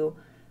that you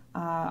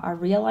are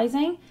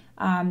realizing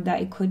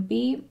that it could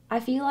be, I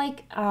feel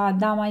like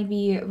that might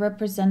be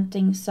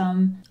representing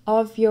some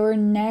of your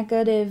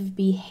negative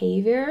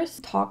behaviors,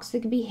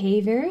 toxic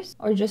behaviors,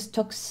 or just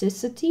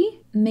toxicity.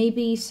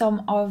 Maybe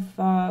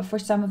for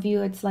some of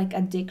you, it's like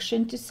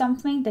addiction to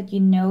something that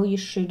you know you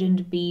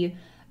shouldn't be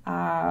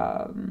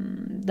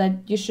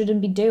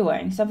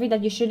doing, something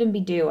that you shouldn't be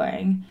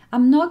doing.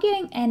 I'm not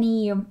getting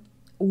any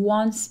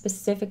one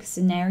specific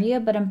scenario,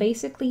 but I'm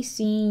basically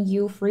seeing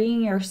you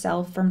freeing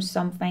yourself from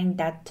something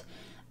that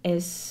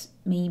is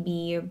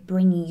maybe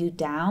bringing you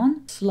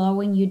down,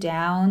 slowing you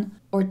down,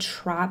 or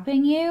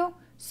trapping you.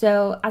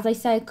 So as I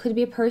said, it could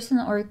be a person,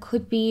 or it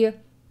could be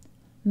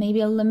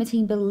maybe a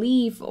limiting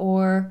belief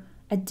or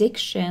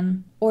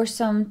addiction or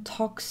some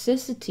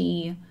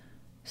toxicity,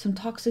 some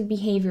toxic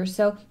behavior.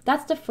 So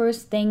that's the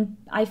first thing.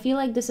 I feel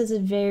like this is a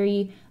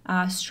very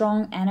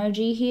strong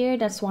energy here.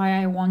 That's why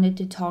I wanted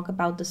to talk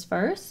about this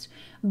first.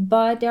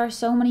 But there are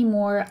so many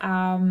more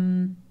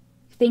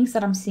things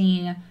that I'm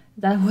seeing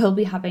that will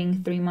be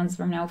happening 3 months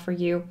from now for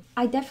you.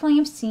 I definitely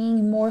am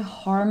seeing more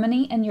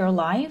harmony in your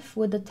life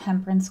with the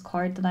Temperance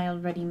card that I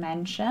already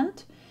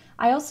mentioned.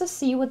 I also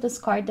see with this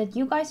card that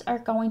you guys are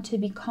going to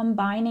be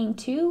combining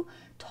two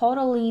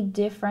totally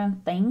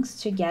different things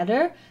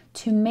together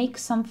to make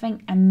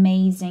something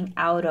amazing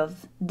out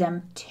of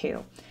them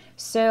too.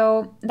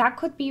 So that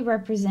could be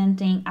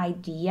representing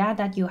idea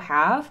that you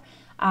have,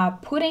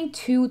 putting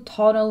two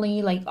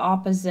totally like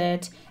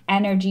opposite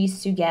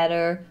energies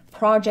together,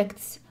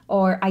 projects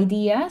or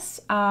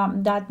ideas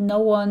that no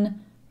one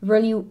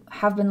really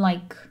have been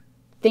like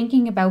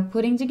thinking about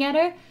putting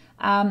together.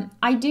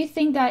 I do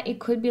think that it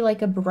could be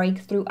like a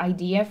breakthrough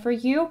idea for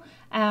you,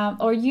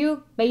 or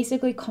you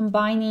basically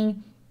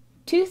combining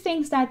two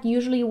things that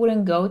usually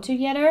wouldn't go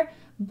together,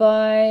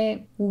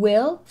 but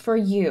will for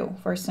you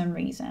for some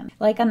reason.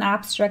 Like an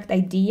abstract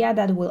idea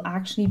that will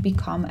actually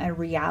become a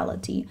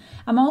reality.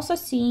 I'm also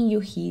seeing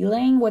you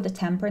healing with the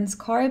Temperance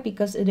card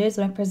because it is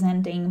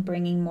representing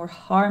bringing more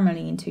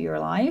harmony into your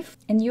life.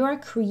 And you are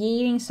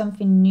creating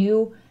something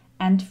new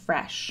and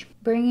fresh,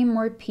 bringing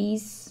more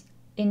peace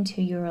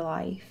into your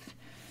life.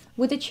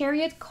 With the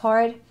Chariot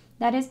card,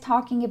 that is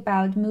talking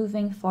about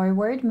moving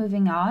forward,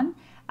 moving on,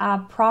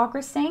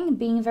 progressing,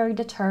 being very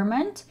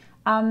determined.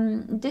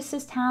 This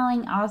is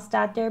telling us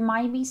that there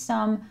might be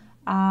some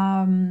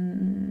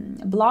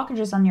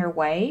blockages on your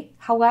way.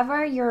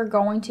 However, you're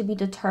going to be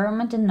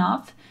determined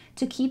enough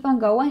to keep on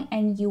going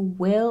and you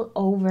will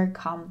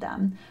overcome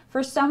them.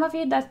 For some of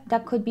you,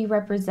 that could be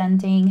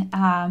representing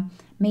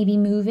maybe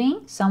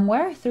moving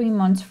somewhere 3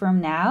 months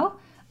from now,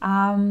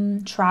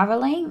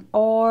 traveling,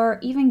 or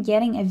even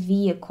getting a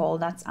vehicle.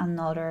 That's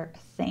another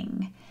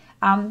thing.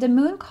 The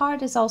Moon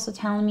card is also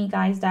telling me,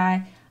 guys,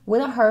 that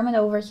with a Hermit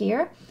over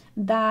here,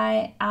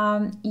 that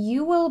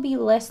you will be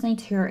listening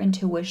to your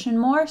intuition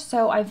more.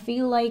 So I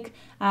feel like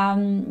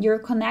your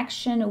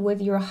connection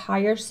with your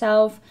higher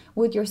self,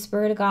 with your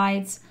spirit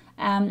guides,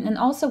 and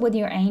also with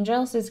your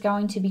angels is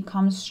going to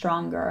become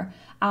stronger,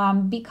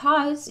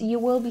 because you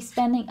will be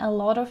spending a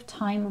lot of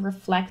time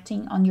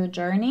reflecting on your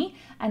journey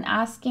and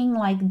asking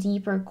like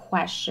deeper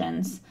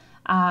questions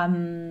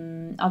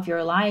of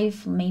your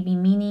life, maybe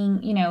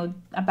meaning,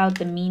 about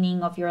the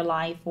meaning of your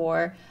life,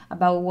 or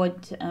about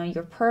what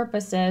your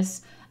purpose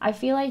is. I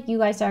feel like you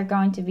guys are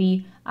going to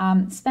be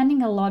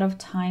spending a lot of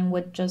time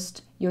with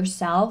just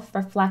yourself,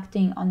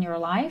 reflecting on your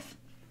life.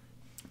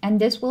 And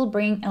this will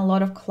bring a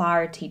lot of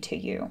clarity to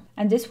you.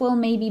 And this will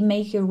maybe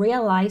make you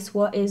realize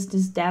what is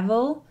this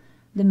Devil,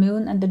 the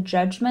Moon, and the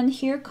Judgment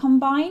here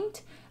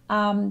combined.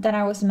 That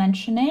I was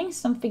mentioning,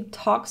 something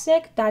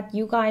toxic that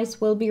you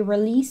guys will be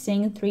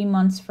releasing 3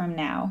 months from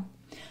now.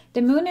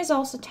 The Moon is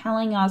also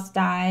telling us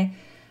that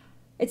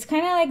It's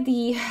kind of like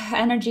the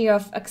energy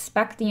of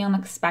expect the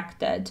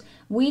unexpected.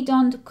 We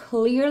don't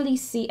clearly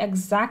see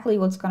exactly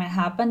what's going to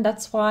happen.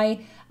 That's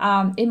why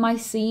it might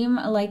seem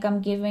like I'm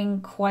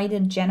giving quite a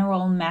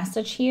general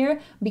message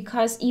here,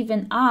 because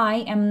even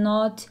I am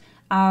not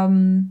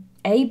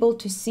able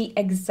to see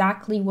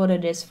exactly what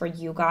it is for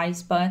you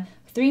guys. But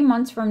 3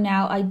 months from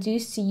now, I do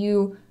see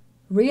you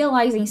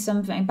realizing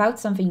something about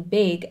something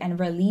big and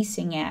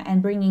releasing it, and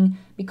bringing,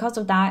 because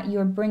of that,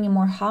 you're bringing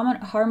more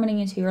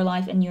harmony into your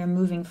life and you're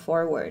moving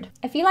forward.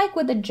 I feel like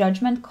with the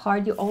Judgment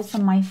card, you also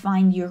might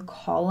find your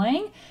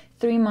calling.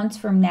 3 months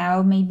from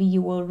now, maybe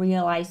you will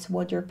realize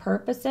what your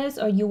purpose is,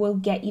 or you will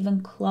get even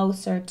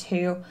closer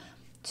to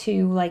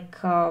like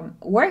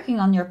working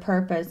on your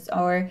purpose,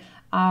 or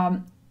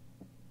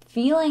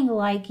feeling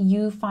like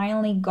you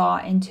finally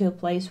got into a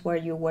place where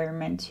you were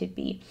meant to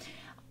be.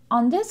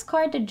 On this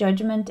card, the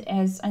Judgment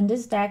is, in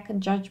this deck,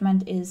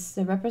 Judgment is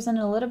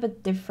represented a little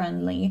bit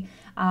differently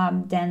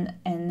than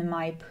in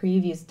my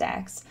previous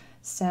decks.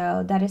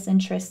 So that is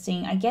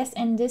interesting. I guess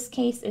in this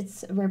case,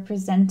 it's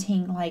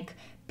representing like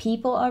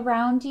people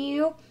around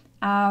you,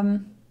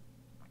 and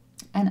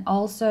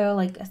also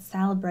like a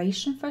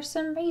celebration for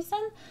some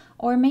reason,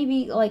 or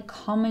maybe like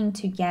coming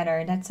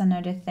together. That's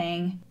another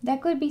thing.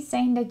 That could be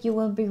saying that you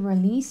will be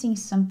releasing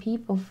some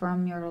people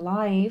from your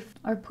life,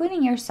 or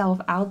putting yourself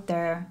out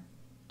there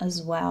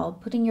as well,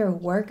 putting your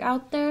work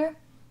out there,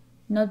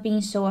 not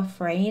being so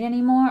afraid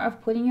anymore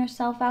of putting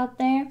yourself out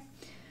there.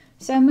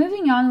 So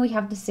moving on, we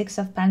have the Six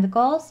of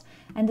Pentacles,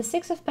 and the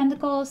Six of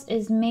Pentacles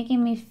is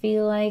making me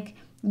feel like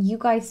you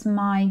guys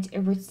might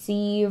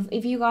receive,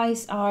 if you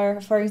guys are,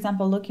 for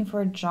example, looking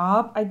for a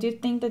job, I do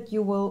think that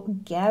you will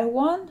get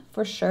one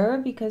for sure,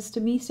 because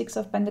to me, Six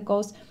of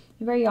Pentacles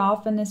very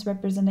often is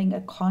representing a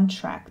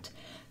contract.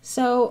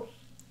 So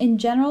in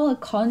general, a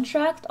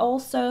contract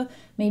also,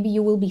 maybe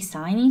you will be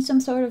signing some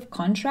sort of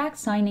contract,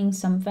 signing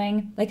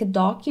something like a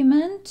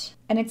document,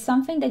 and it's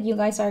something that you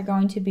guys are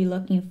going to be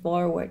looking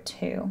forward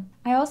to.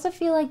 I also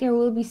feel like there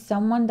will be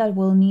someone that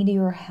will need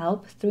your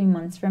help 3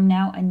 months from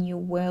now, and you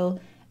will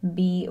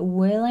be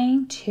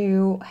willing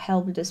to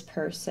help this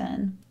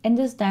person. In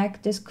this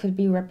deck, this could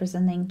be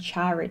representing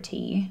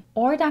charity,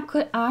 or that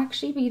could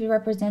actually be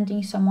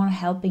representing someone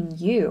helping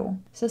you.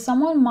 So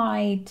someone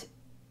might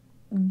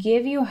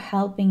give you a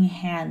helping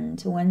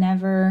hand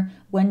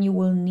when you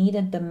will need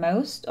it the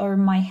most, or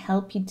might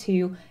help you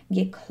to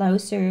get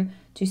closer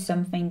to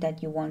something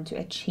that you want to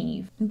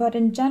achieve. But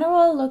in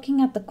general,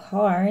 looking at the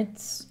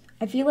cards,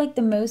 I feel like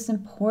the most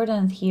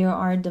important here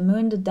are the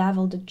Moon, the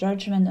Devil, the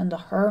Judgment, and the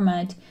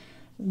Hermit,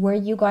 where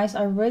you guys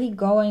are really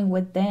going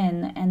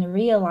within and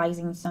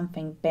realizing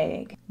something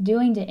big,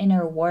 doing the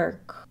inner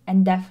work,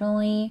 and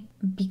definitely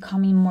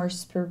becoming more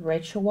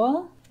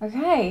spiritual.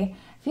 Okay,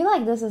 I feel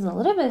like this is a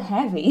little bit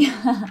heavy,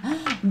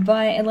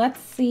 but let's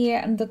see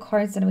the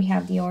cards that we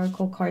have, the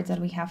oracle cards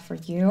that we have for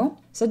you.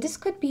 So this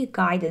could be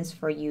guidance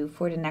for you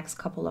for the next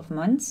couple of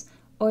months,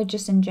 or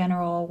just in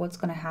general, what's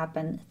going to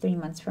happen 3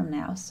 months from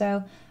now.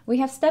 So we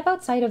have step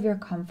outside of your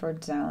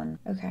comfort zone.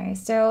 Okay,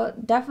 so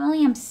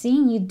definitely I'm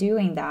seeing you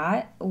doing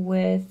that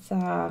with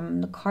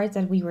the cards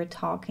that we were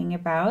talking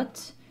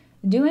about,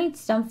 doing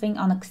something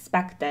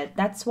unexpected.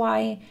 That's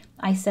why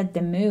I said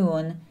the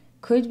Moon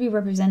could be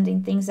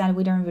representing things that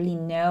we don't really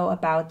know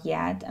about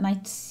yet. And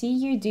I see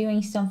you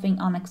doing something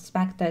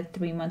unexpected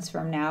 3 months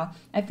from now.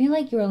 I feel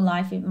like your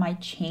life, it might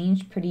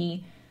change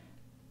pretty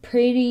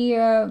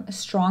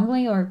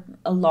strongly, or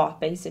a lot,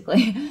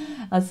 basically.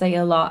 Let's say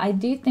a lot. I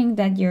do think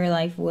that your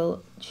life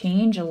will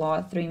change a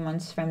lot 3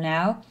 months from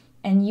now,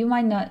 and you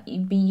might not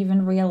be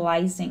even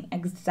realizing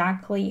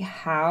exactly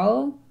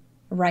how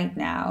right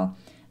now.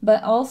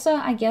 But also,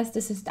 I guess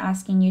this is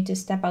asking you to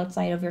step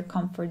outside of your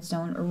comfort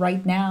zone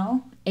right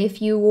now.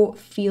 If you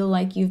feel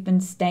like you've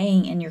been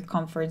staying in your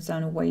comfort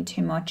zone way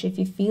too much, if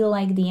you feel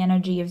like the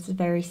energy is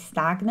very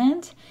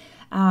stagnant,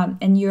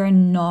 and you're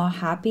not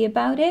happy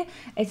about it,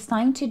 it's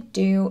time to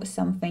do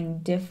something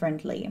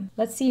differently.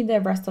 Let's see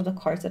the rest of the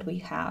cards that we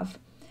have.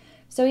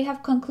 So we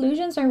have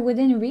conclusions are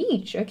within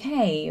reach.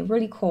 Okay,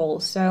 really cool.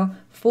 So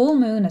full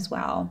moon as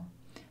well.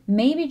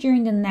 Maybe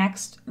during the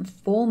next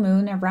full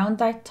moon, around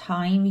that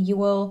time, you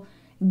will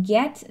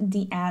get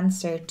the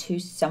answer to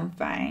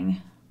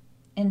something.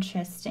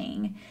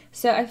 Interesting.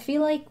 So I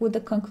feel like with the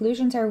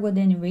conclusions are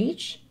within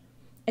reach,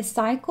 a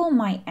cycle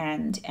might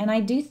end. And I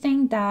do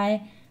think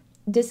that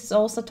this is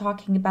also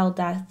talking about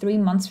that 3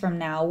 months from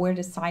now, where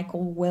the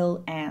cycle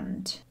will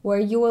end, where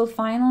you will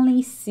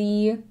finally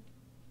see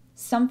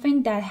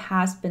something that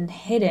has been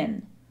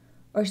hidden,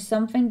 or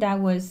something that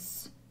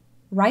was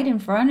right in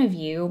front of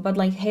you, but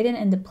like hidden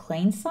in the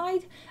plain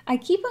sight. I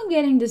keep on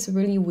getting this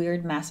really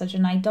weird message,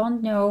 and I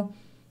don't know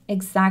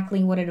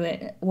exactly what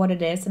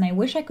it is, and I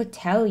wish I could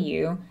tell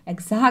you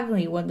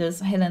exactly what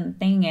this hidden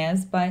thing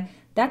is, but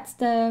that's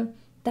the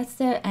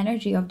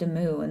energy of the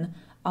moon,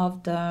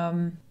 of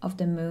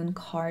the moon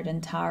card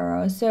in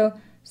tarot. So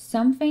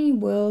something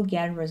will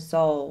get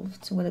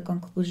resolved where the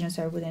conclusions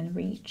are within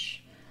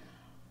reach.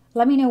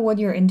 Let me know what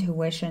your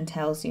intuition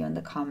tells you in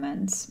the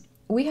comments.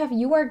 We have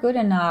you are good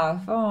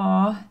enough.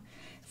 Aww.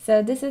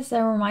 So this is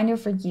a reminder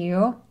for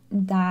you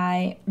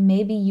that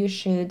maybe you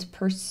should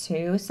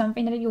pursue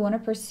something that you want to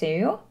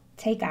pursue.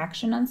 Take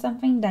action on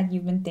something that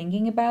you've been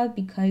thinking about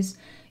because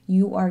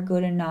you are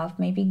good enough.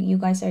 Maybe you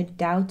guys are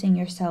doubting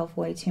yourself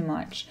way too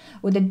much.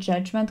 With the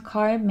Judgment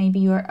card, maybe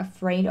you're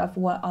afraid of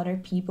what other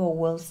people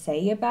will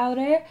say about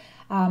it,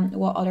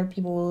 what other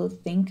people will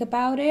think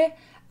about it.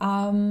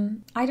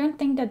 I don't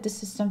think that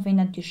this is something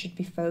that you should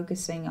be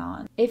focusing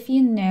on. If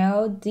you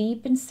know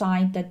deep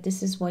inside that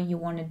this is what you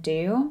want to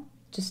do,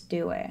 just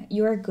do it.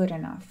 You are good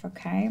enough,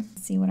 okay?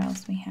 Let's see what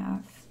else we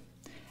have.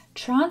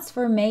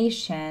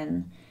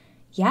 Transformation.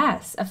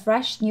 Yes, a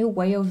fresh new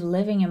way of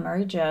living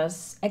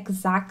emerges.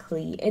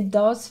 Exactly. It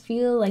does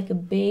feel like a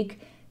big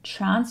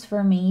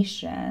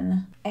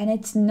transformation. And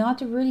it's not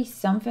really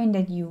something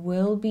that you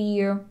will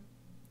be,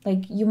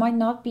 like, you might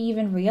not be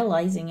even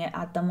realizing it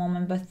at the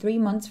moment, but 3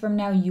 months from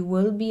now, you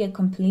will be a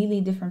completely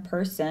different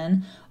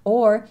person,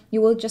 or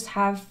you will just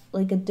have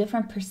like a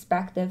different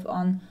perspective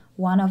on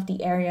one of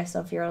the areas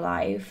of your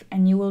life,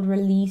 and you will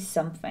release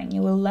something.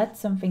 You will let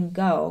something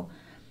go.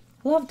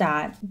 Love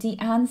that. The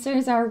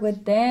answers are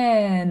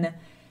within.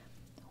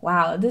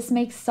 Wow, this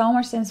makes so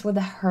much sense with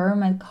the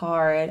Hermit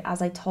card,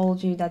 as I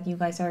told you that you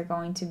guys are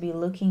going to be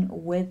looking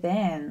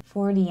within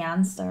for the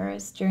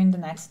answers during the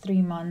next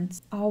 3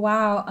 months. Oh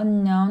wow,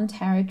 unknown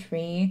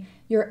territory.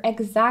 You're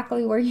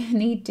exactly where you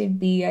need to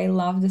be. I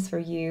love this for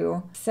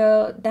you.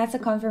 So that's a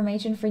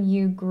confirmation for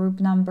you, group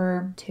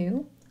number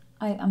 2.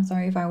 I'm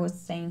sorry if I was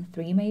saying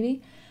 3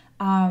 maybe.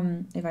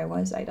 If I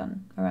was, I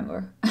don't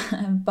remember.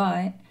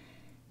 But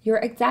you're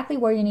exactly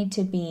where you need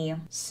to be.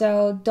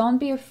 So don't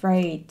be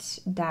afraid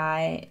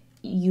that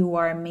you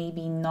are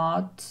maybe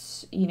not,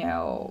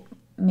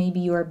 maybe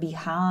you are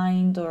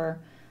behind or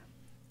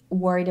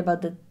worried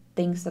about the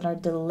things that are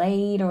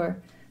delayed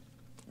or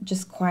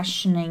just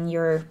questioning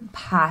your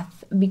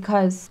path,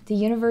 because the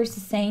universe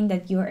is saying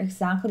that you're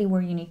exactly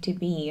where you need to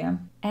be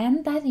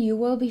and that you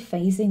will be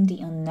facing the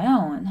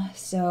unknown.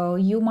 So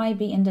you might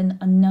be in the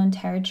unknown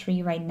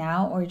territory right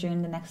now or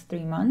during the next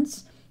 3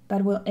 months,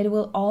 but it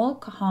will all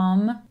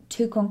come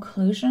to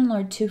conclusion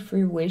or to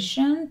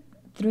fruition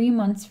 3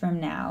 months from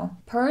now.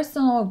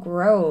 Personal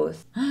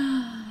growth.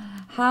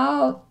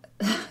 How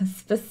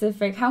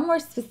specific, how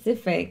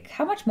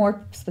much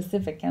more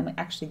specific can we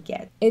actually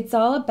get? It's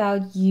all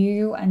about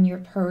you and your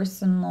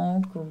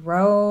personal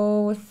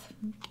growth.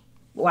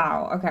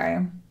 Wow,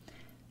 okay.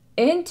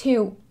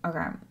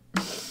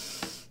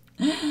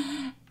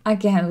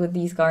 Again, with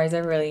these cards,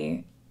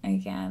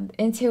 again,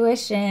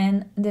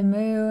 intuition, the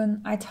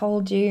moon. I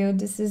told you,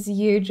 this is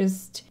you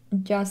just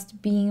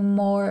being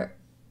more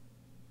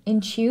in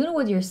tune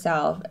with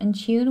yourself, in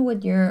tune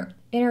with your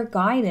inner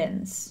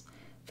guidance,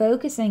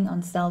 focusing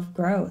on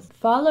self-growth.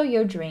 Follow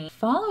your dreams.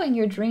 Following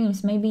your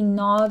dreams, maybe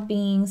not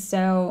being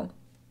so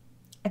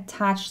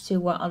attached to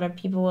what other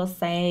people will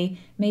say.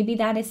 Maybe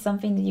that is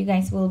something that you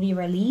guys will be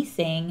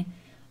releasing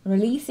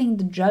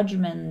the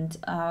judgment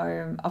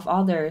of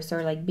others,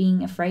 or like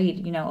being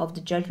afraid, of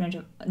the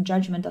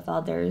judgment of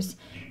others.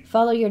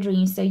 Follow your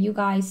dreams. So you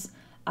guys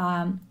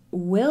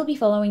will be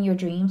following your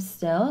dreams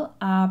still,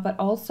 but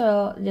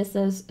also this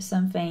is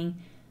something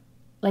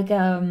like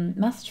a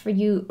message for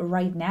you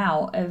right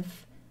now.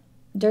 If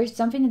there's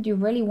something that you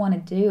really want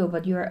to do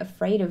but you're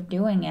afraid of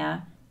doing it,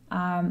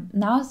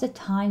 now's the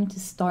time to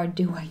start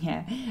doing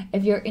it.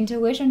 If your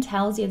intuition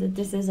tells you that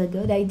this is a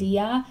good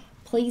idea,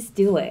 please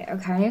do it,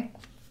 okay?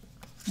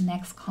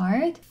 Next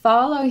card.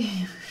 Follow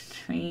your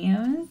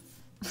dreams.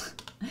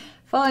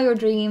 Follow your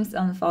dreams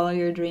and follow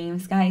your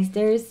dreams. Guys,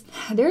 there's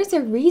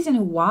a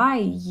reason why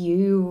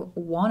you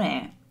want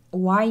it,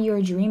 why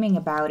you're dreaming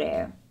about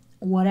it.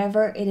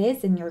 Whatever it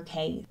is in your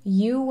case,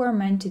 you were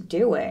meant to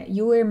do it.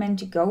 You were meant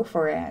to go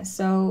for it.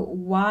 So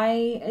why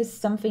is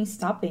something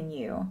stopping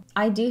you?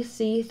 I do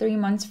see 3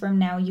 months from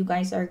now, you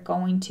guys are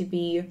going to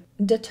be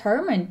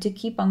determined to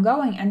keep on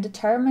going and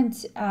determined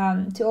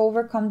to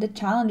overcome the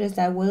challenges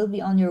that will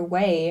be on your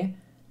way.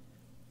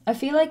 I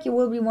feel like you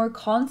will be more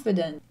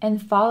confident in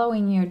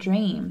following your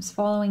dreams,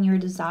 following your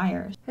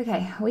desires.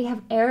 Okay, we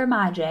have air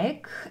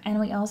magic and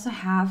we also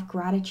have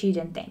gratitude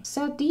and thanks.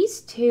 So these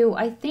two,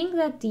 I think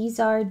that these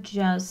are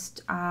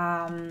just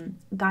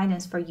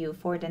guidance for you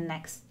for the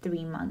next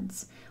 3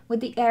 months. With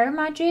the air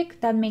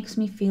magic, that makes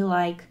me feel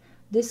like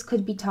this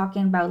could be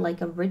talking about like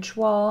a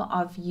ritual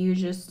of you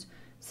just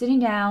sitting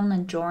down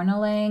and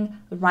journaling,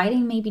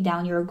 writing maybe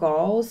down your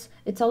goals.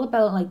 It's all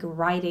about like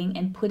writing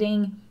and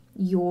putting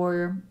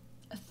your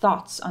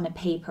thoughts on a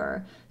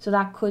paper. So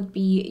that could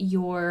be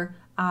your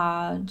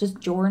just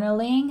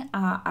journaling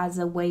as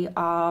a way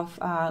of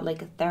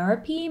like a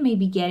therapy,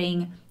 maybe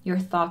getting your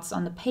thoughts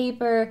on the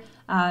paper,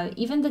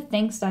 even the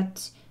things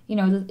that,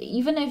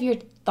 even if your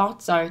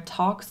thoughts are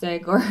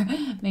toxic, or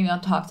maybe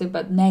not toxic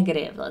but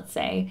negative, let's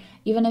say,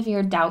 even if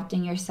you're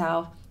doubting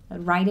yourself,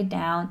 write it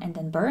down and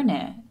then burn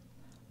it.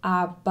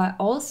 But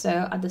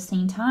also at the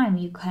same time,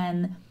 you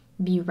can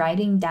be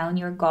writing down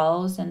your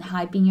goals and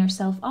hyping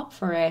yourself up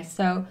for it.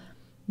 So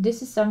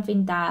this is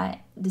something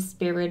that the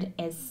spirit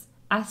is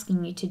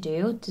asking you to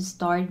do, to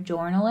start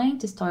journaling,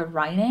 to start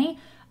writing.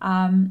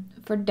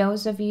 For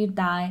those of you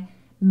that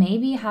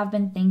maybe have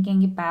been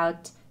thinking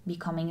about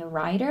becoming a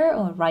writer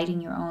or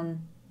writing your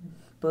own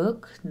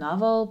book,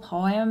 novel,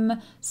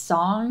 poem,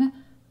 song,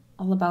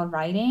 all about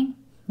writing,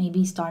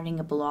 maybe starting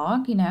a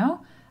blog, you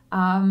know,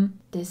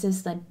 this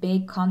is the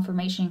big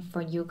confirmation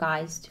for you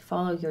guys to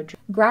follow your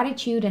dream.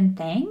 Gratitude and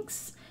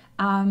thanks.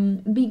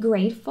 Be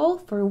grateful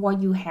for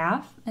what you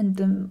have,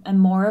 and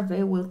more of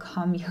it will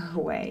come your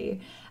way.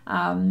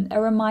 A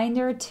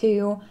reminder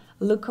to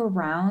look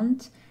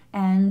around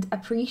and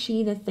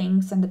appreciate the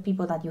things and the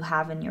people that you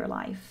have in your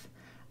life.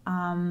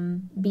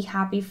 Be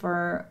happy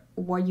for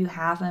what you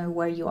have and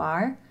where you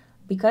are,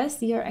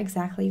 because you're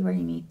exactly where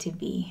you need to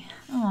be.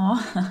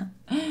 Aww.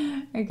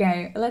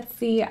 Okay, let's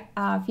see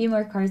a few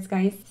more cards,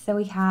 guys. So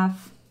we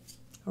have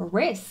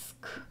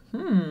risk.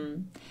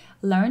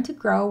 Learn to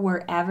grow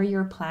wherever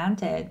you're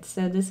planted.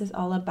 So this is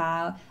all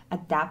about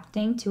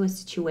adapting to a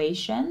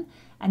situation,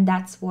 and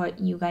that's what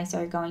you guys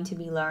are going to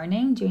be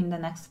learning during the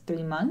next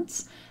 3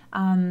 months.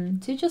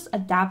 To just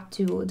adapt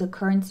to the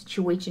current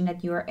situation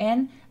that you're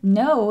in.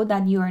 Know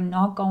that you are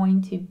not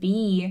going to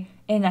be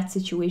in that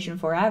situation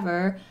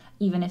forever,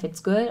 even if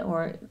it's good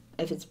or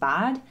if it's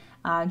bad.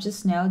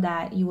 Just know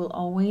that you will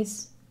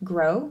always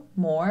grow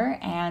more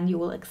and you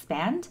will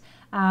expand.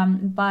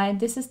 But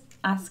this is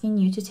asking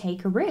you to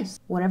take a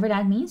risk, whatever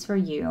that means for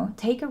you.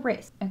 Take a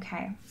risk.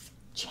 Okay,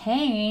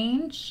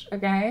 change.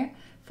 Okay,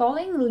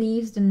 falling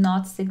leaves do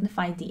not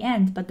signify the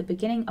end, but the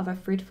beginning of a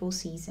fruitful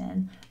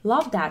season.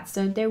 Love that.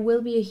 So there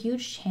will be a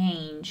huge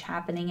change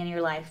happening in your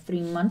life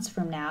 3 months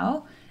from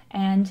now,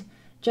 and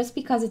just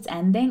because it's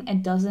ending,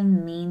 it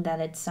doesn't mean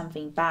that it's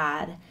something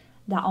bad.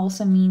 That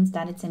also means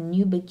that it's a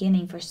new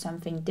beginning for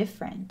something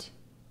different.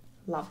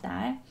 Love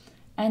that.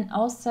 And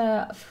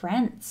also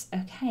friends.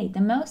 Okay,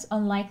 the most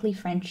unlikely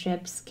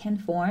friendships can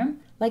form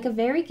like a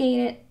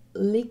variegated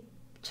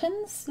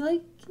lichens,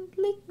 I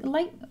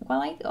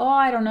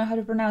don't know how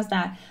to pronounce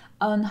that,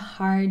 on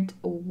hard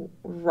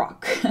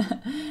rock.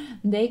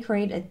 They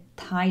create a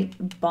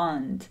tight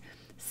bond.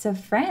 So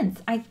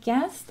friends, I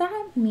guess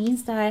that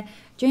means that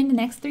during the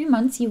next 3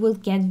 months you will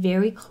get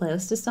very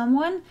close to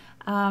someone.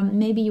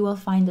 Maybe you will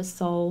find a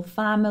soul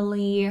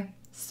family,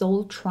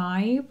 soul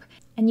tribe,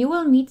 and you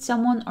will meet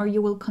someone, or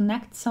you will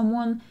connect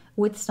someone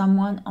with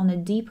someone on a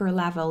deeper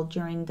level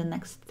during the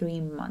next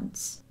 3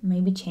 months.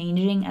 Maybe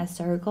changing a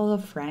circle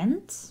of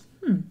friends.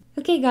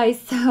 Okay guys,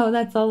 so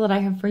that's all that I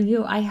have for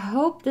you. I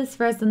hope this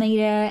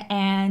resonated,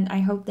 and I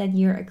hope that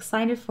you're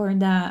excited for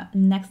the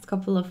next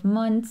couple of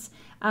months.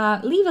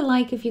 Leave a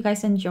like if you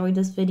guys enjoyed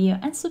this video,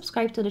 and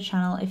subscribe to the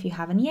channel if you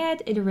haven't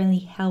yet. It really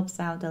helps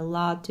out a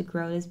lot to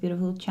grow this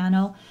beautiful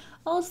channel.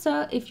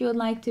 Also, if you would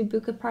like to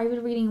book a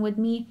private reading with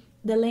me,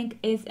 the link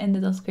is in the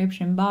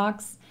description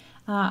box.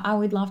 I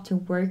would love to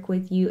work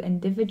with you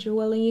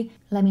individually.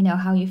 Let me know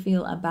how you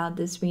feel about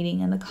this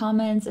reading in the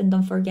comments, and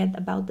don't forget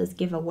about this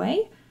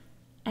giveaway.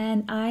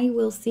 And I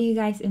will see you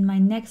guys in my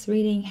next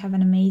reading. Have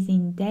an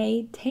amazing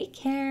day. Take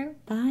care.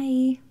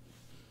 Bye.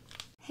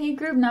 Hey,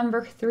 group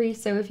number 3.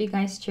 So if you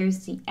guys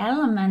chose the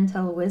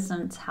Elemental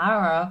Wisdom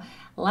Tarot,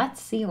 let's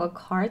see what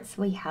cards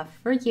we have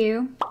for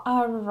you.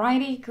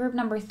 Alrighty, group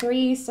number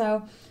 3.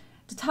 So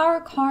the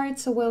tarot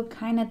cards will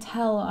kind of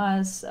tell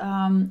us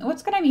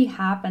what's going to be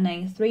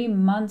happening 3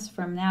 months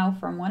from now,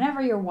 from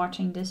whenever you're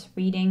watching this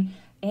reading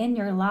in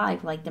your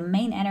life, like the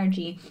main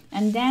energy.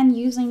 And then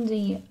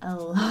using a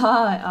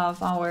lot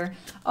of our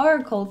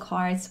oracle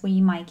cards,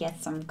 we might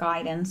get some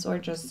guidance or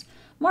just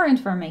more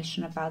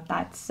information about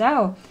that.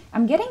 So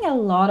I'm getting a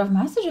lot of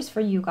messages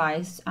for you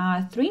guys.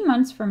 3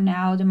 months from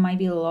now, there might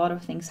be a lot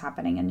of things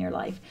happening in your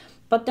life.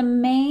 But the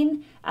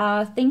main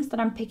things that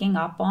I'm picking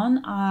up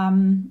on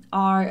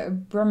are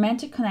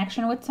romantic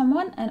connection with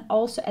someone, and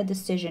also a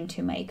decision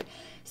to make.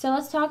 So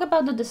let's talk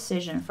about the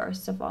decision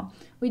first of all.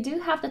 We do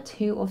have the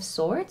 2 of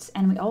Swords,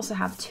 and we also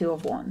have 2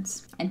 of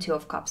Wands and 2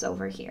 of Cups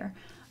over here.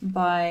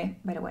 By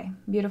the way,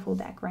 beautiful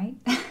deck, right?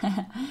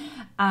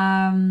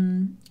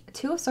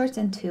 2 of Swords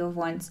and 2 of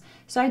Wands.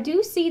 So I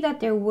do see that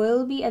there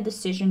will be a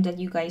decision that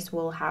you guys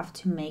will have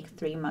to make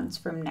 3 months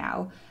from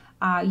now.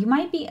 You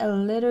might be a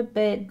little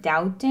bit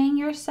doubting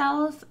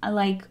yourself,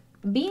 like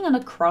being on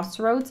a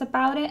crossroads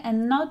about it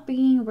and not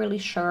being really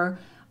sure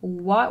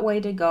what way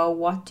to go,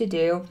 what to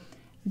do.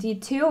 The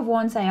 2 of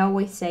Wands, I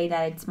always say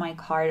that it's my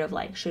card of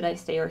like, should I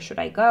stay or should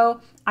I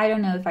go? I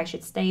don't know if I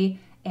should stay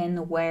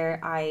in where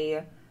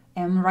I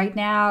am right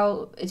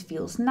now. It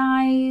feels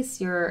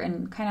nice. You're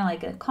in kind of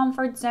like a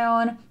comfort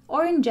zone,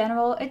 or in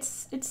general, it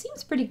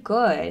seems pretty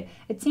good.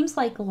 It seems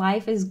like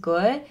life is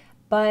good,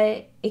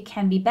 but it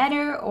can be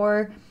better,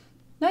 or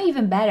not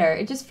even better.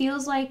 It just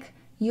feels like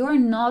you're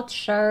not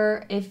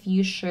sure if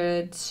you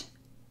should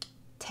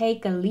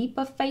take a leap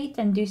of faith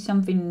and do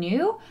something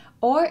new,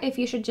 or if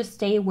you should just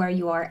stay where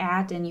you are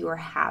at and you are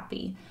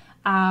happy.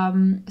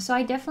 So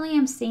I definitely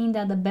am seeing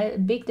that the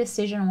big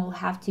decision will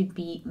have to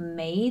be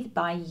made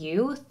by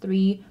you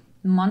 3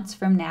 months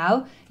from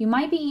now. You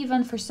might be,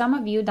 even for some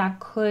of you, that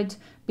could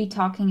be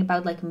talking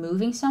about like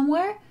moving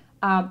somewhere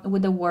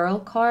with the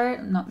World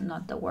card,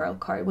 not the World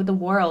card, with the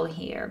World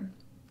here.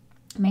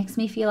 makes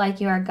me feel like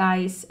you are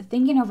guys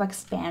thinking of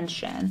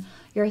expansion.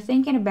 You're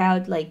thinking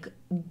about like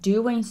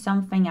doing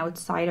something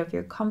outside of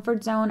your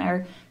comfort zone,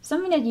 or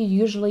something that you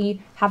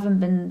usually haven't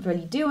been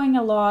really doing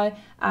a lot.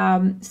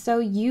 So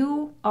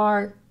you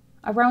are,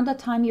 around that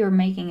time, you're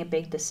making a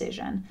big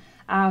decision.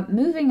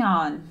 Moving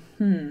on.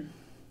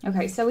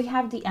 Okay, so we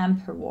have the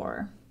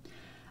Emperor.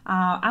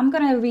 I'm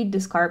gonna read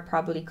this card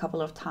probably a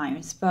couple of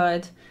times,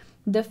 but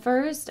the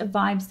first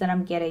vibes that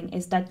I'm getting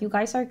is that you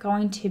guys are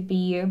going to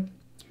be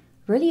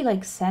really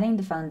like setting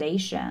the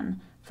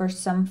foundation for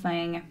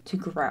something to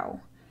grow.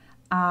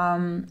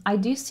 I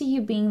do see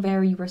you being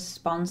very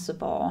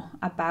responsible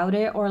about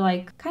it, or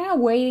like kind of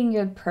weighing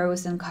your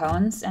pros and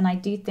cons. And I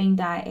do think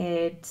that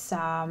it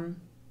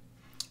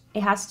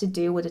has to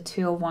do with the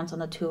Two of Wands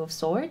and the Two of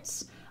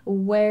Swords,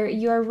 where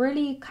you're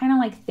really kind of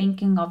like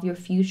thinking of your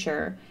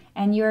future,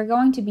 and you're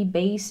going to be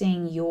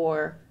basing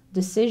your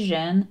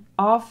decision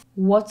off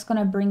what's going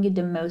to bring you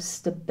the most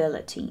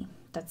stability.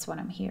 That's what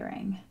I'm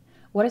hearing.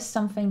 What is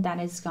something that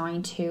is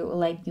going to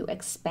let you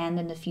expand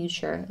in the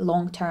future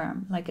long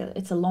term? Like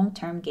it's a long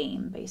term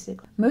game,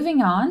 basically.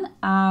 Moving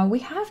on, we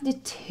have the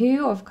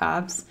Two of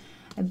Cups,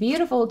 a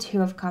beautiful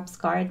Two of Cups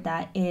card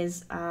that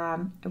is a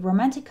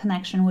romantic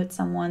connection with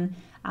someone,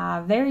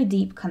 a very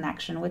deep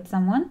connection with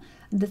someone.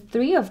 The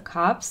Three of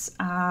Cups,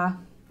 a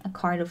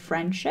card of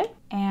friendship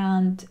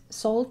and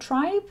soul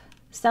tribe,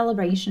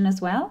 celebration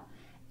as well.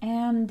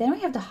 And then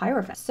we have the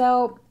Hierophant.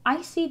 So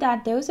I see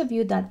that those of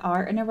you that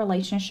are in a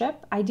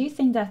relationship, I do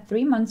think that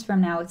 3 months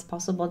from now, it's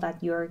possible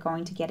that you're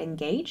going to get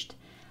engaged,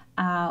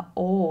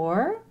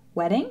 or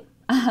wedding,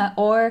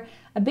 or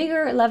a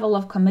bigger level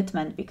of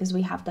commitment, because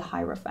we have the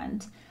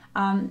Hierophant.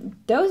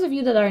 Those of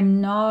you that are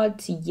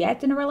not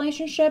yet in a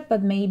relationship,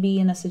 but maybe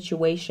in a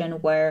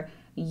situation where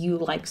you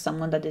like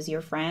someone that is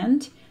your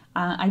friend,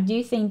 I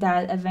do think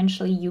that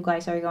eventually you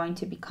guys are going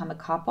to become a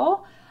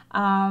couple.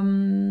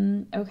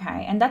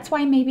 Okay, and that's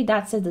why maybe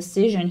that's a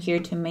decision here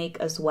to make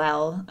as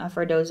well,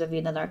 for those of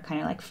you that are kind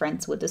of like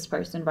friends with this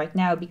person right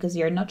now, because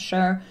you're not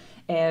sure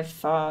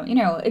if you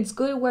know, it's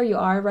good where you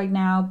are right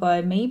now,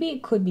 but maybe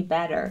it could be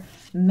better.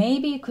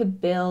 Maybe you could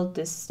build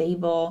this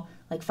stable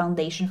like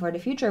foundation for the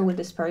future with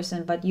this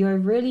person, but you're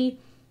really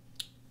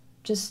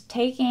just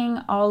taking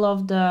all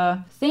of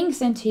the things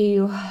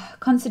into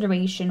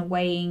consideration,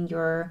 weighing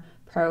your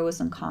pros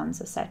and cons,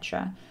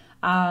 etc.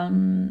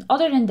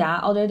 Other than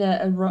that, other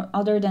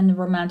than the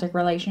romantic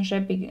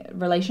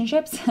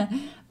relationships,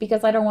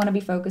 because I don't want to be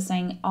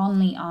focusing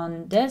only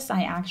on this.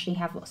 I actually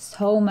have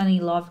so many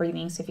love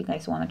readings if you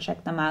guys want to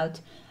check them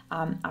out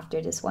after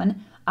this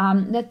one.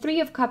 The Three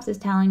of Cups is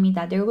telling me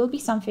that there will be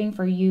something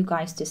for you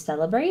guys to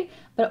celebrate,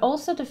 but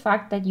also the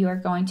fact that you are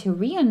going to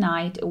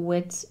reunite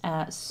with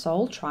a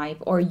soul tribe,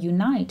 or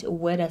unite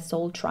with a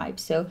soul tribe.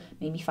 So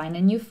maybe find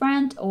a new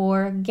friend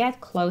or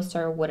get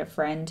closer with a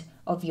friend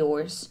of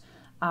yours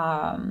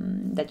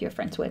that you're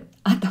friends with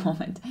at the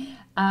moment.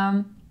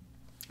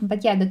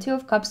 But yeah, the Two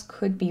of Cups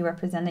could be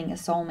representing a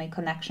soulmate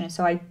connection.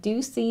 So I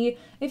do see,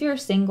 if you're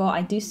single,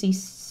 I do see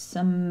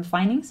some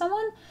finding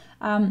someone.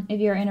 If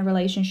you're in a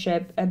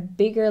relationship, a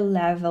bigger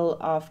level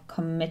of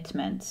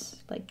commitment,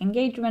 like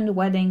engagement,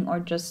 wedding, or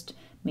just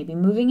maybe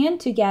moving in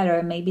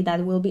together. Maybe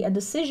that will be a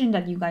decision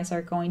that you guys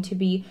are going to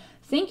be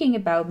thinking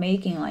about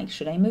making, like,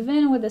 should I move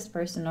in with this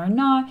person or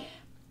not?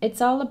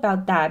 It's all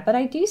about that. But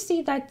I do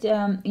see that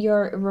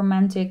your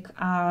romantic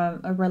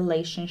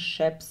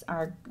relationship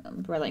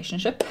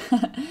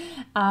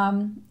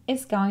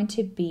is going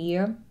to be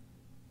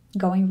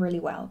going really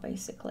well,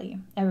 basically.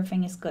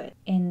 Everything is good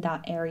in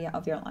that area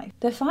of your life.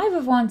 The Five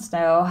of Wands,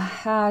 though.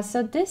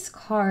 So this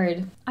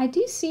card, I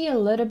do see a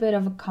little bit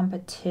of a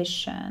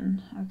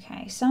competition.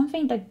 Okay,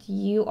 something that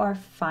you are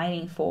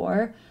fighting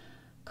for.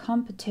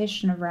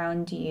 Competition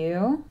around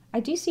you.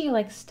 I do see you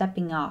like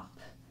stepping up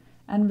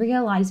and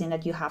realizing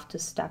that you have to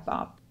step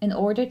up in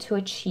order to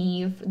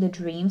achieve the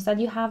dreams that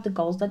you have, the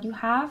goals that you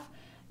have.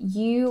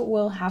 You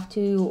will have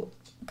to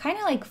kind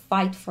of like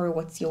fight for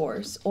what's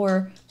yours,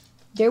 or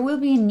there will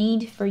be a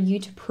need for you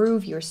to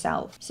prove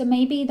yourself. So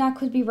maybe that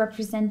could be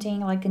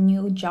representing like a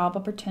new job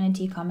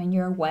opportunity coming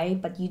your way,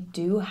 but you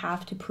do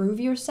have to prove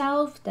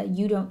yourself, that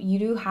you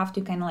do have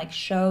to kind of like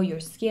show your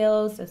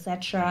skills,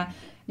 etc.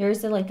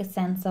 There's like a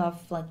sense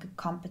of like a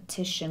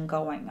competition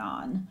going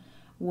on,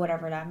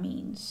 whatever that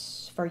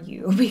means for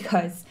you,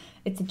 because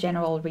it's a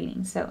general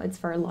reading, so it's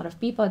for a lot of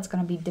people. It's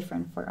going to be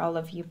different for all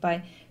of you,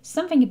 but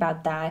something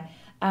about that.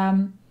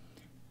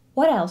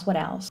 What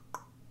else?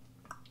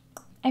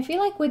 I feel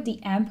like with the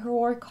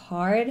Emperor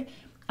card,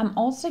 I'm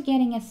also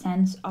getting a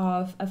sense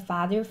of a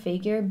father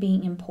figure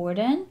being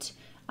important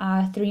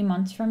 3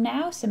 months from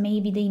now. So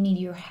maybe they need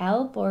your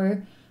help,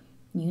 or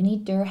you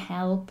need their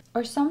help,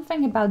 or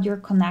something about your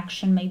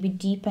connection, maybe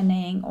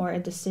deepening, or a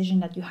decision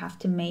that you have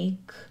to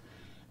make.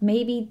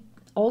 Maybe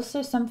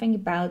also something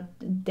about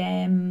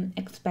them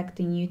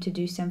expecting you to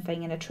do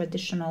something in a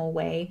traditional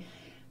way.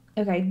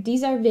 Okay,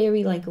 these are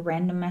very like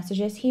random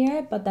messages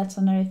here, but that's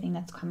another thing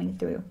that's coming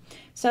through.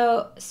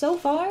 So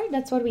far,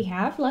 that's what we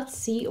have. Let's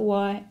see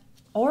what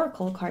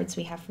oracle cards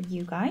we have for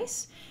you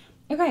guys.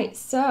 Okay,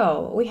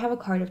 so we have a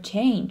card of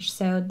change.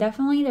 So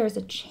definitely there's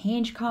a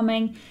change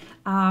coming.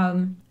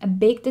 A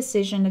big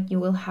decision that you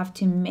will have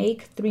to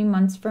make 3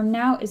 months from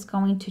now is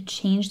going to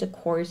change the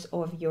course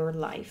of your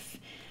life.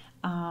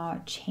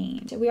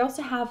 Change. We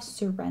also have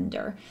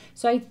surrender.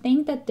 So I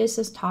think that this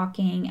is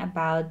talking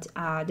about,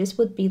 this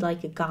would be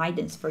like a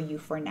guidance for you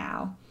for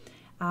now.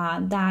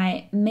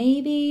 That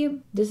maybe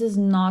this is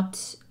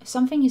not,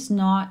 something is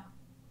not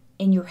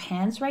in your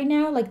hands right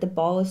now, like the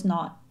ball is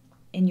not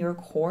in your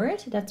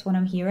court. That's what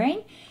I'm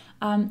hearing.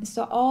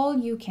 So all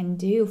you can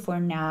do for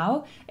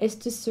now is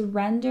to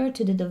surrender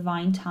to the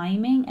divine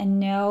timing and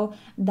know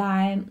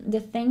that the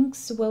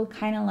things will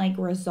kind of like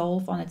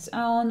resolve on its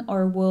own,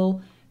 or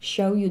will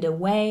show you the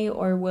way,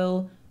 or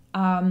will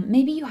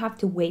maybe you have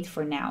to wait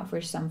for now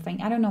for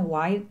something. I don't know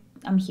why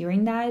I'm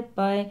hearing that,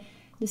 but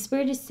the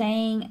spirit is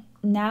saying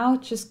now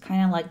just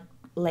kind of like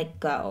let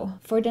go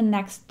for the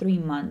next 3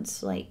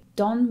 months. Like,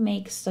 don't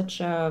make such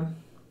a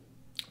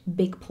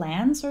big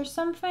plans or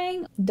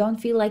something. Don't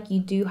feel like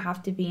you do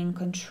have to be in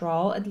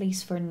control, at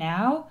least for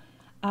now.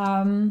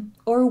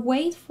 Or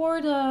wait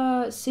for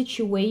the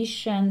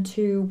situation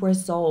to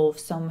resolve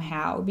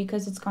somehow,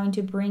 because it's going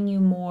to bring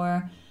you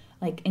more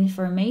like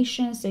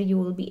information, so you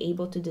will be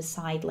able to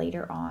decide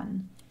later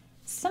on.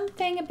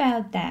 Something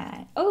about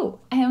that. Oh,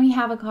 I only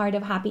have a card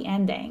of happy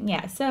ending.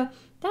 Yeah, so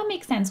that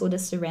makes sense with the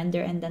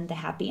surrender and then the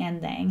happy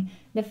ending.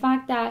 The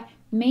fact that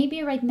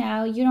maybe right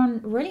now you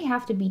don't really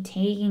have to be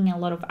taking a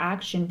lot of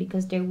action,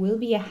 because there will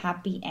be a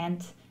happy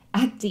end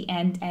at the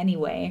end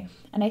anyway.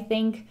 And I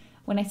think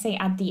when I say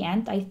at the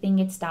end, I think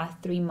it's that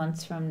 3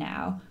 months from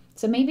now.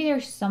 So maybe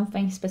there's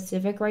something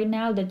specific right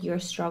now that you're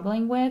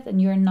struggling with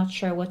and you're not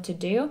sure what to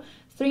do.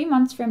 3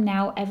 months from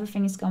now,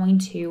 everything is going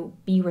to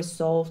be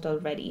resolved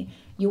already.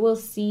 You will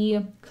see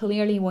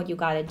clearly what you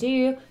gotta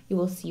do. You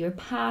will see your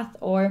path,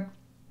 or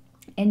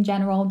in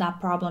general, that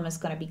problem is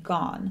gonna be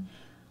gone.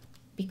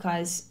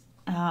 Because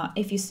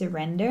if you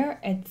surrender,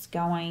 it's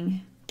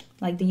going,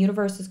 like the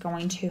universe is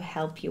going to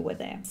help you with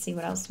it. Let's see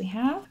what else we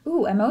have.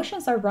 Ooh,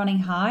 emotions are running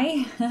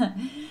high.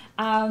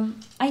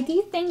 I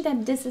do think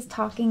that this is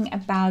talking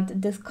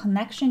about this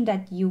connection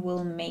that you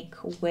will make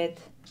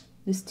with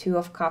this 2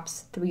 of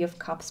Cups, 3 of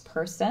Cups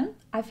person.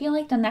 I feel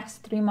like the next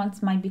 3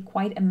 months might be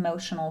quite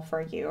emotional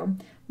for you,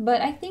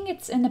 but I think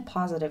it's in a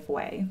positive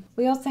way.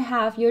 We also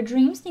have your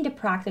dreams need a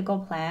practical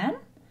plan,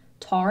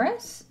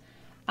 Taurus.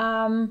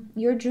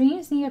 Your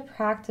dreams need a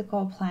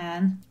practical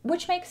plan,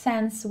 which makes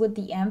sense with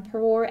the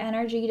Emperor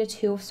energy, the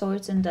 2 of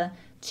Swords and the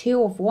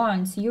 2 of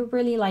Wands. You're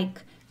really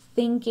like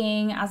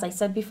thinking, as I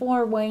said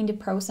before, weighing the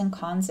pros and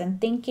cons and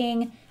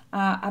thinking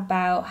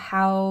about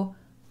how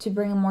to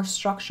bring more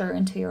structure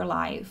into your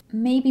life.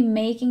 Maybe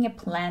making a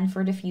plan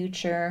for the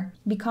future,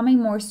 becoming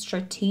more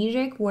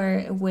strategic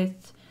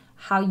with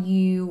how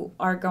you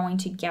are going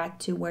to get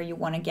to where you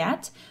want to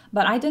get.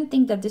 But I don't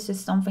think that this is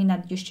something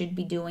that you should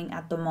be doing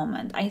at the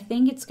moment. I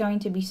think it's going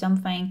to be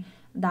something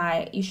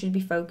that you should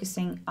be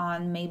focusing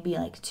on maybe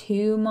like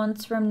 2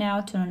 months from now,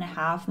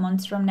 2.5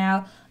 months from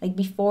now, like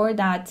before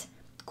that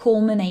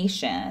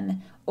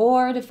culmination,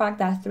 or the fact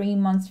that 3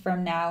 months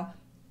from now,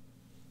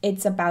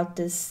 it's about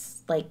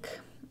this like,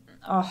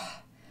 oh,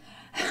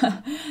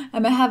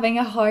 I'm having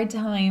a hard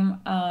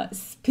time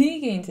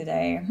speaking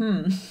today.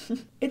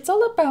 It's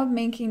all about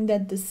making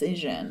that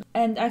decision.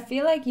 And I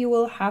feel like you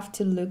will have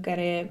to look at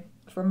it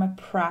from a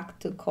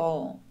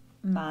practical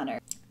manner.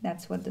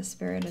 That's what the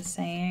spirit is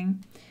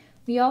saying.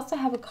 We also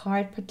have a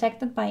card,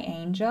 protected by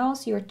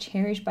angels. You're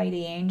cherished by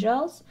the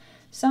angels.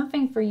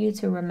 Something for you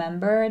to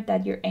remember,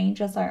 that your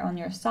angels are on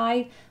your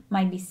side,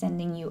 might be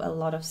sending you a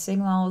lot of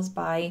signals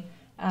by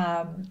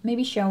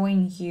maybe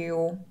showing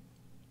you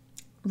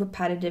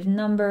repetitive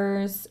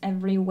numbers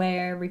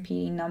everywhere,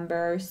 repeating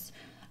numbers.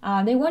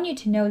 They want you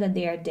to know that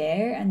they are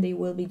there, and they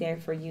will be there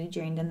for you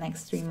during the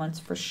next 3 months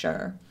for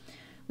sure.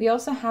 We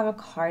also have a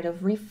card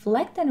of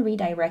reflect and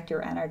redirect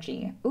your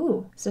energy.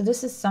 Ooh, so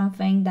this is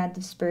something that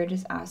the spirit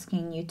is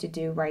asking you to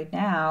do right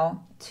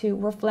now, to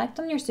reflect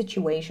on your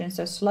situation.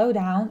 So slow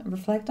down,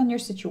 reflect on your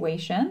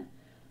situation,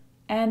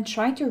 and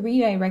try to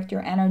redirect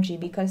your energy,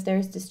 because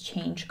there's this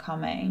change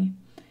coming.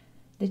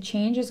 The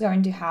change is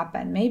going to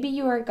happen. Maybe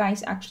you are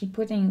guys actually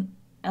putting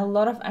a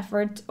lot of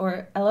effort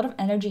or a lot of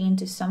energy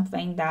into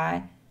something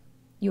that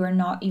you are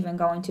not even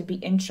going to be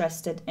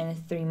interested in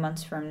 3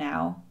 months from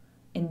now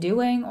in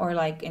doing, or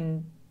like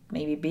in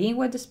maybe being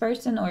with this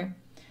person, or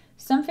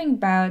something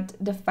about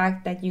the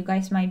fact that you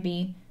guys might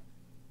be,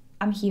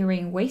 I'm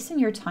hearing, wasting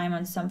your time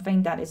on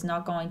something that is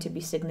not going to be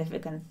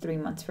significant 3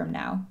 months from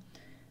now.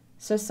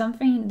 So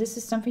this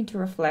is something to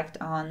reflect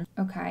on.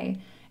 Okay.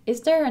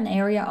 Is there an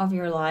area of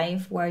your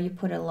life where you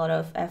put a lot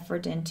of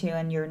effort into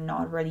and you're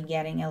not really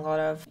getting a lot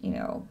of,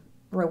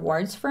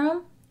 rewards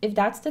from? If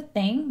that's the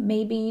thing,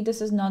 maybe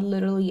this is not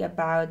literally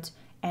about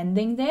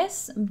ending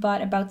this, but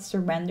about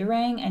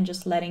surrendering and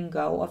just letting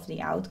go of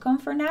the outcome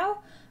for now.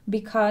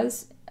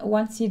 Because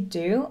once you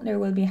do, there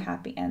will be a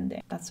happy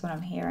ending. That's what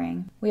I'm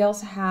hearing. We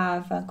also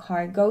have a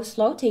card, go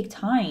slow, take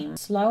time.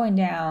 Slowing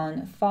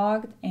down,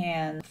 fogged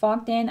in.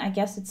 I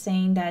guess it's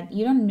saying that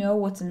you don't know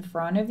what's in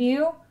front of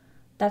you.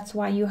 That's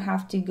why you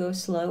have to go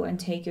slow and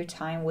take your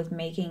time with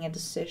making a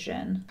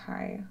decision.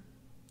 Okay.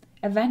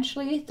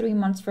 Eventually, 3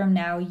 months from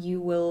now,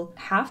 you will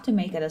have to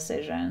make a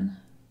decision.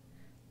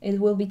 It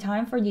will be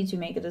time for you to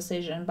make a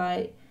decision,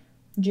 but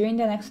during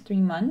the next 3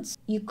 months,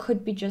 you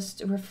could be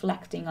just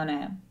reflecting on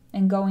it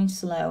and going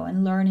slow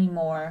and learning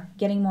more,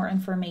 getting more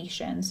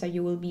information, so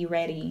you will be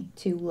ready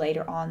to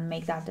later on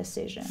make that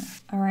decision.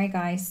 All right,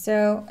 guys,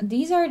 so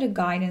these are the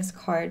guidance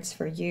cards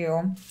for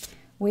you.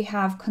 We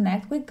have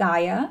connect with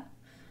Gaia,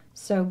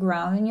 so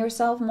grounding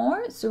yourself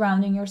more,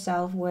 surrounding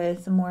yourself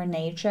with more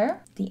nature.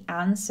 The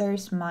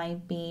answers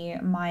might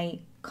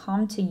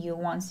come to you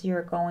once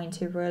you're going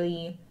to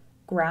really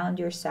ground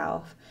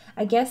yourself.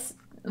 I guess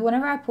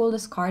whenever I pull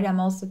this card, I'm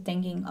also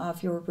thinking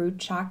of your root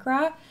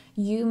chakra.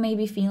 You may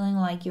be feeling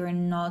like you're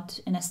not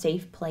in a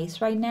safe place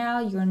right now.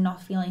 You're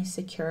not feeling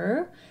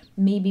secure,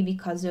 maybe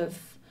because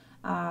of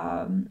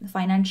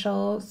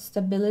financial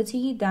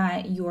stability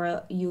that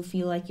you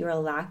feel like you're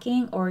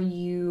lacking, or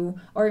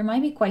it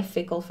might be quite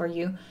fickle for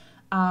you,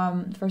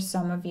 for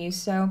some of you.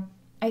 So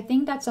I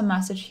think that's a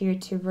message here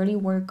to really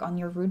work on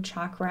your root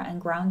chakra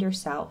and ground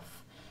yourself.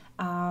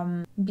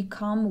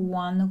 Become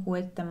one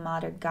with the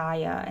Mother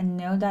Gaia and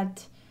know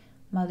that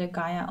Mother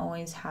Gaia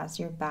always has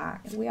your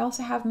back. We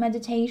also have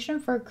meditation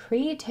for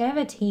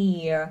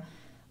creativity.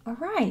 All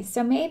right,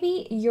 so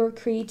maybe your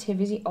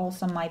creativity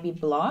also might be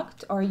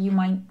blocked, or you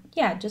might,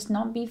 just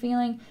not be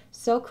feeling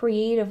so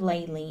creative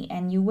lately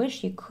and you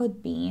wish you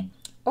could be.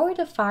 Or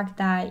the fact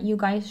that you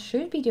guys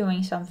should be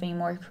doing something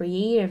more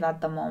creative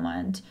at the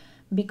moment,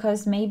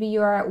 because maybe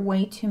you're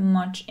way too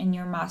much in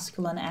your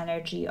masculine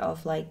energy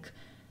of like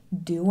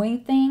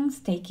doing things,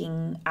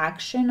 taking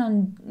action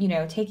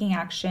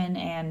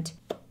and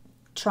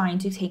trying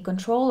to take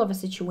control of a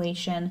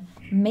situation.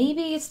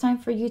 Maybe it's time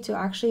for you to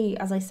actually,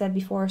 as I said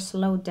before,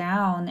 slow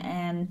down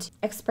and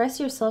express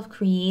yourself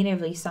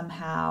creatively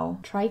somehow.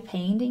 Try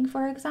painting,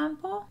 for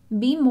example.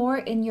 Be more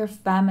in your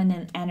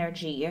feminine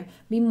energy.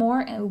 Be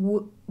more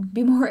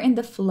in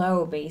the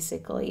flow,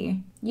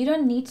 basically. You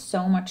don't need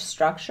so much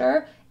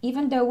structure.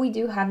 Even though we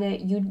do have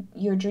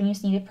your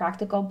dreams need a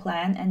practical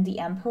plan and the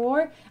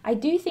Emperor, I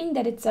do think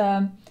that it's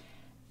a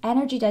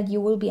energy that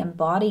you will be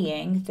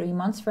embodying 3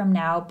 months from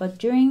now, but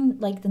during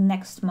like the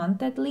next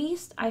month at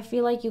least, I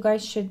feel like you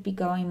guys should be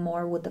going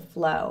more with the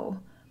flow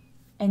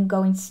and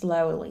going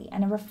slowly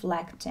and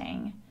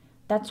reflecting.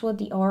 That's what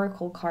the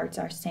oracle cards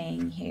are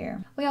saying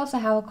here. We also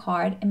have a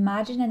card,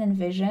 Imagine and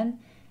Envision,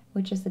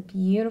 which is a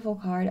beautiful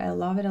card. I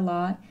love it a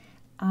lot.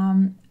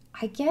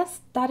 I guess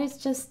that is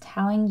just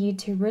telling you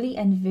to really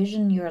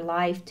envision your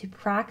life, to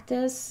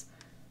practice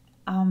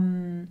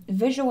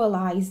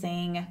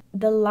visualizing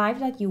the life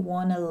that you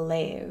want to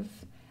live.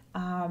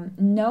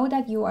 Know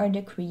that you are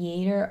the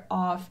creator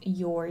of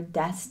your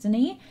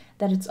destiny,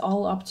 that it's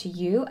all up to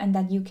you, and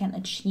that you can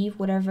achieve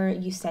whatever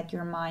you set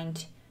your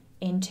mind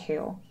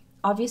into.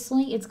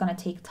 Obviously, it's going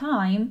to take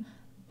time,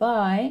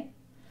 but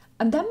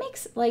that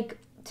makes, like,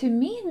 to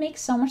me, it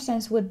makes so much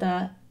sense with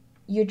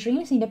your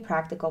dreams need a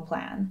practical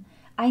plan.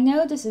 I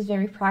know this is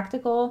very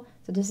practical,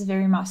 so this is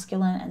very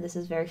masculine and this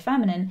is very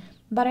feminine,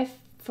 but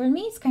for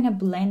me, it's kind of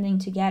blending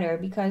together,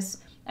 because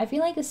I feel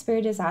like the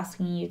spirit is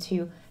asking you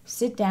to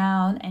sit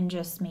down and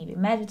just maybe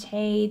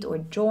meditate or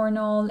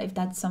journal, if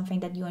that's something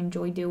that you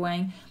enjoy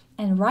doing,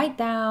 and write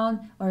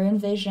down or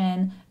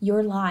envision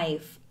your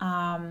life,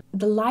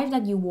 the life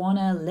that you want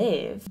to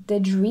live,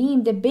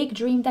 the big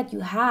dream that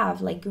you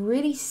have. Like,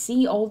 really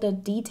see all the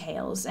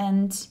details,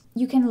 and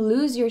you can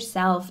lose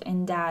yourself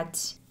in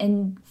that,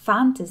 in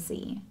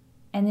fantasy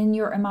and in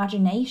your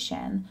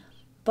imagination.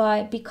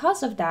 But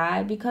because of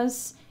that,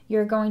 because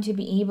you're going to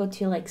be able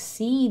to like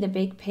see the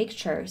big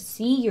picture,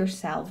 see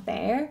yourself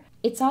there.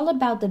 It's all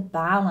about the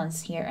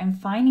balance here and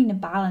finding the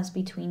balance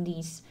between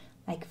these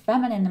like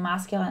feminine and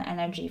masculine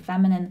energy,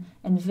 feminine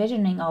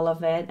envisioning all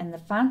of it and the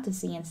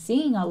fantasy and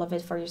seeing all of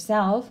it for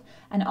yourself.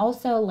 And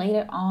also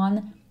later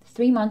on,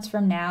 3 months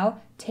from now,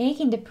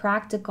 taking the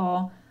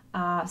practical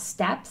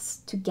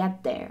steps to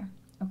get there.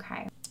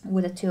 Okay.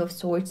 With the Two of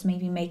Swords,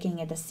 maybe making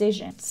a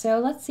decision. So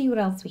let's see what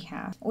else we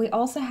have. We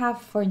also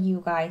have for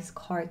you guys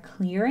card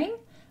clearing.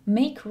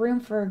 Make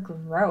room for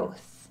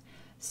growth.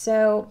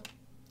 So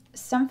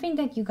something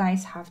that you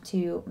guys have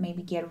to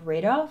maybe get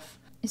rid of.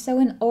 So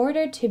in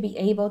order to be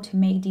able to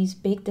make these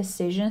big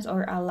decisions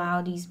or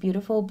allow these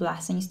beautiful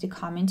blessings to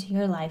come into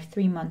your life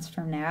 3 months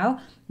from now,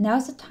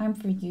 now's the time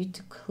for you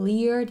to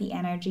clear the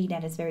energy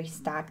that is very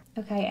stacked.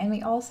 Okay, and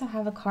we also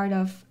have a card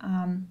of,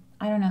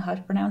 I don't know how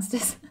to pronounce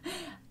this.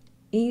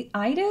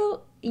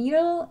 Idle,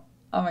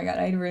 oh my god,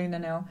 I really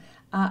don't know.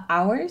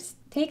 Hours.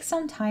 Take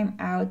some time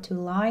out to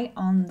lie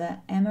on the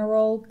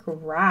emerald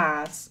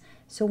grass.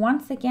 So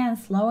once again,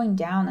 slowing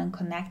down and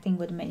connecting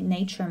with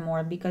nature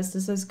more, because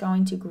this is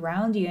going to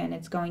ground you and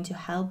it's going to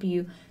help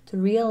you to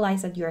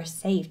realize that you're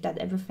safe, that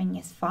everything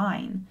is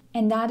fine.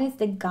 And that is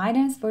the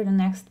guidance for the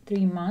next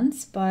 3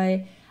 months.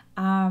 But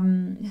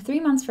 3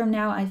 months from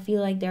now, I feel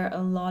like there are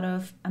a lot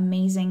of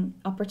amazing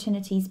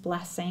opportunities,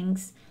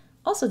 blessings,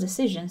 also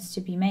decisions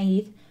to be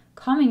made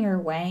coming your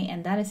way,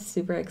 and that is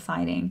super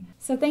exciting.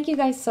 So thank you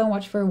guys so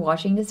much for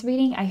watching this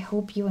reading. I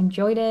hope you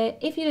enjoyed it.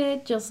 If you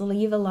did, just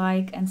leave a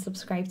like and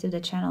subscribe to the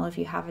channel if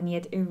you haven't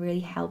yet. It really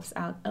helps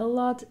out a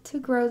lot to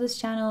grow this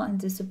channel and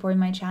to support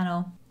my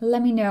channel.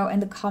 Let me know in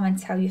the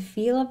comments how you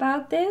feel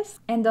about this,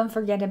 and don't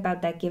forget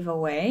about that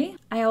giveaway.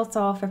 I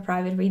also offer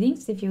private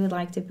readings if you would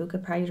like to book a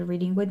private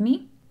reading with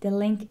me. The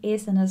link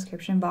is in the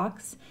description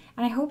box,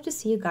 and I hope to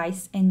see you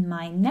guys in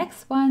my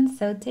next one.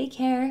 So take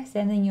care,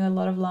 sending you a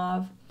lot of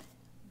love.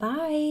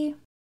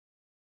 Bye!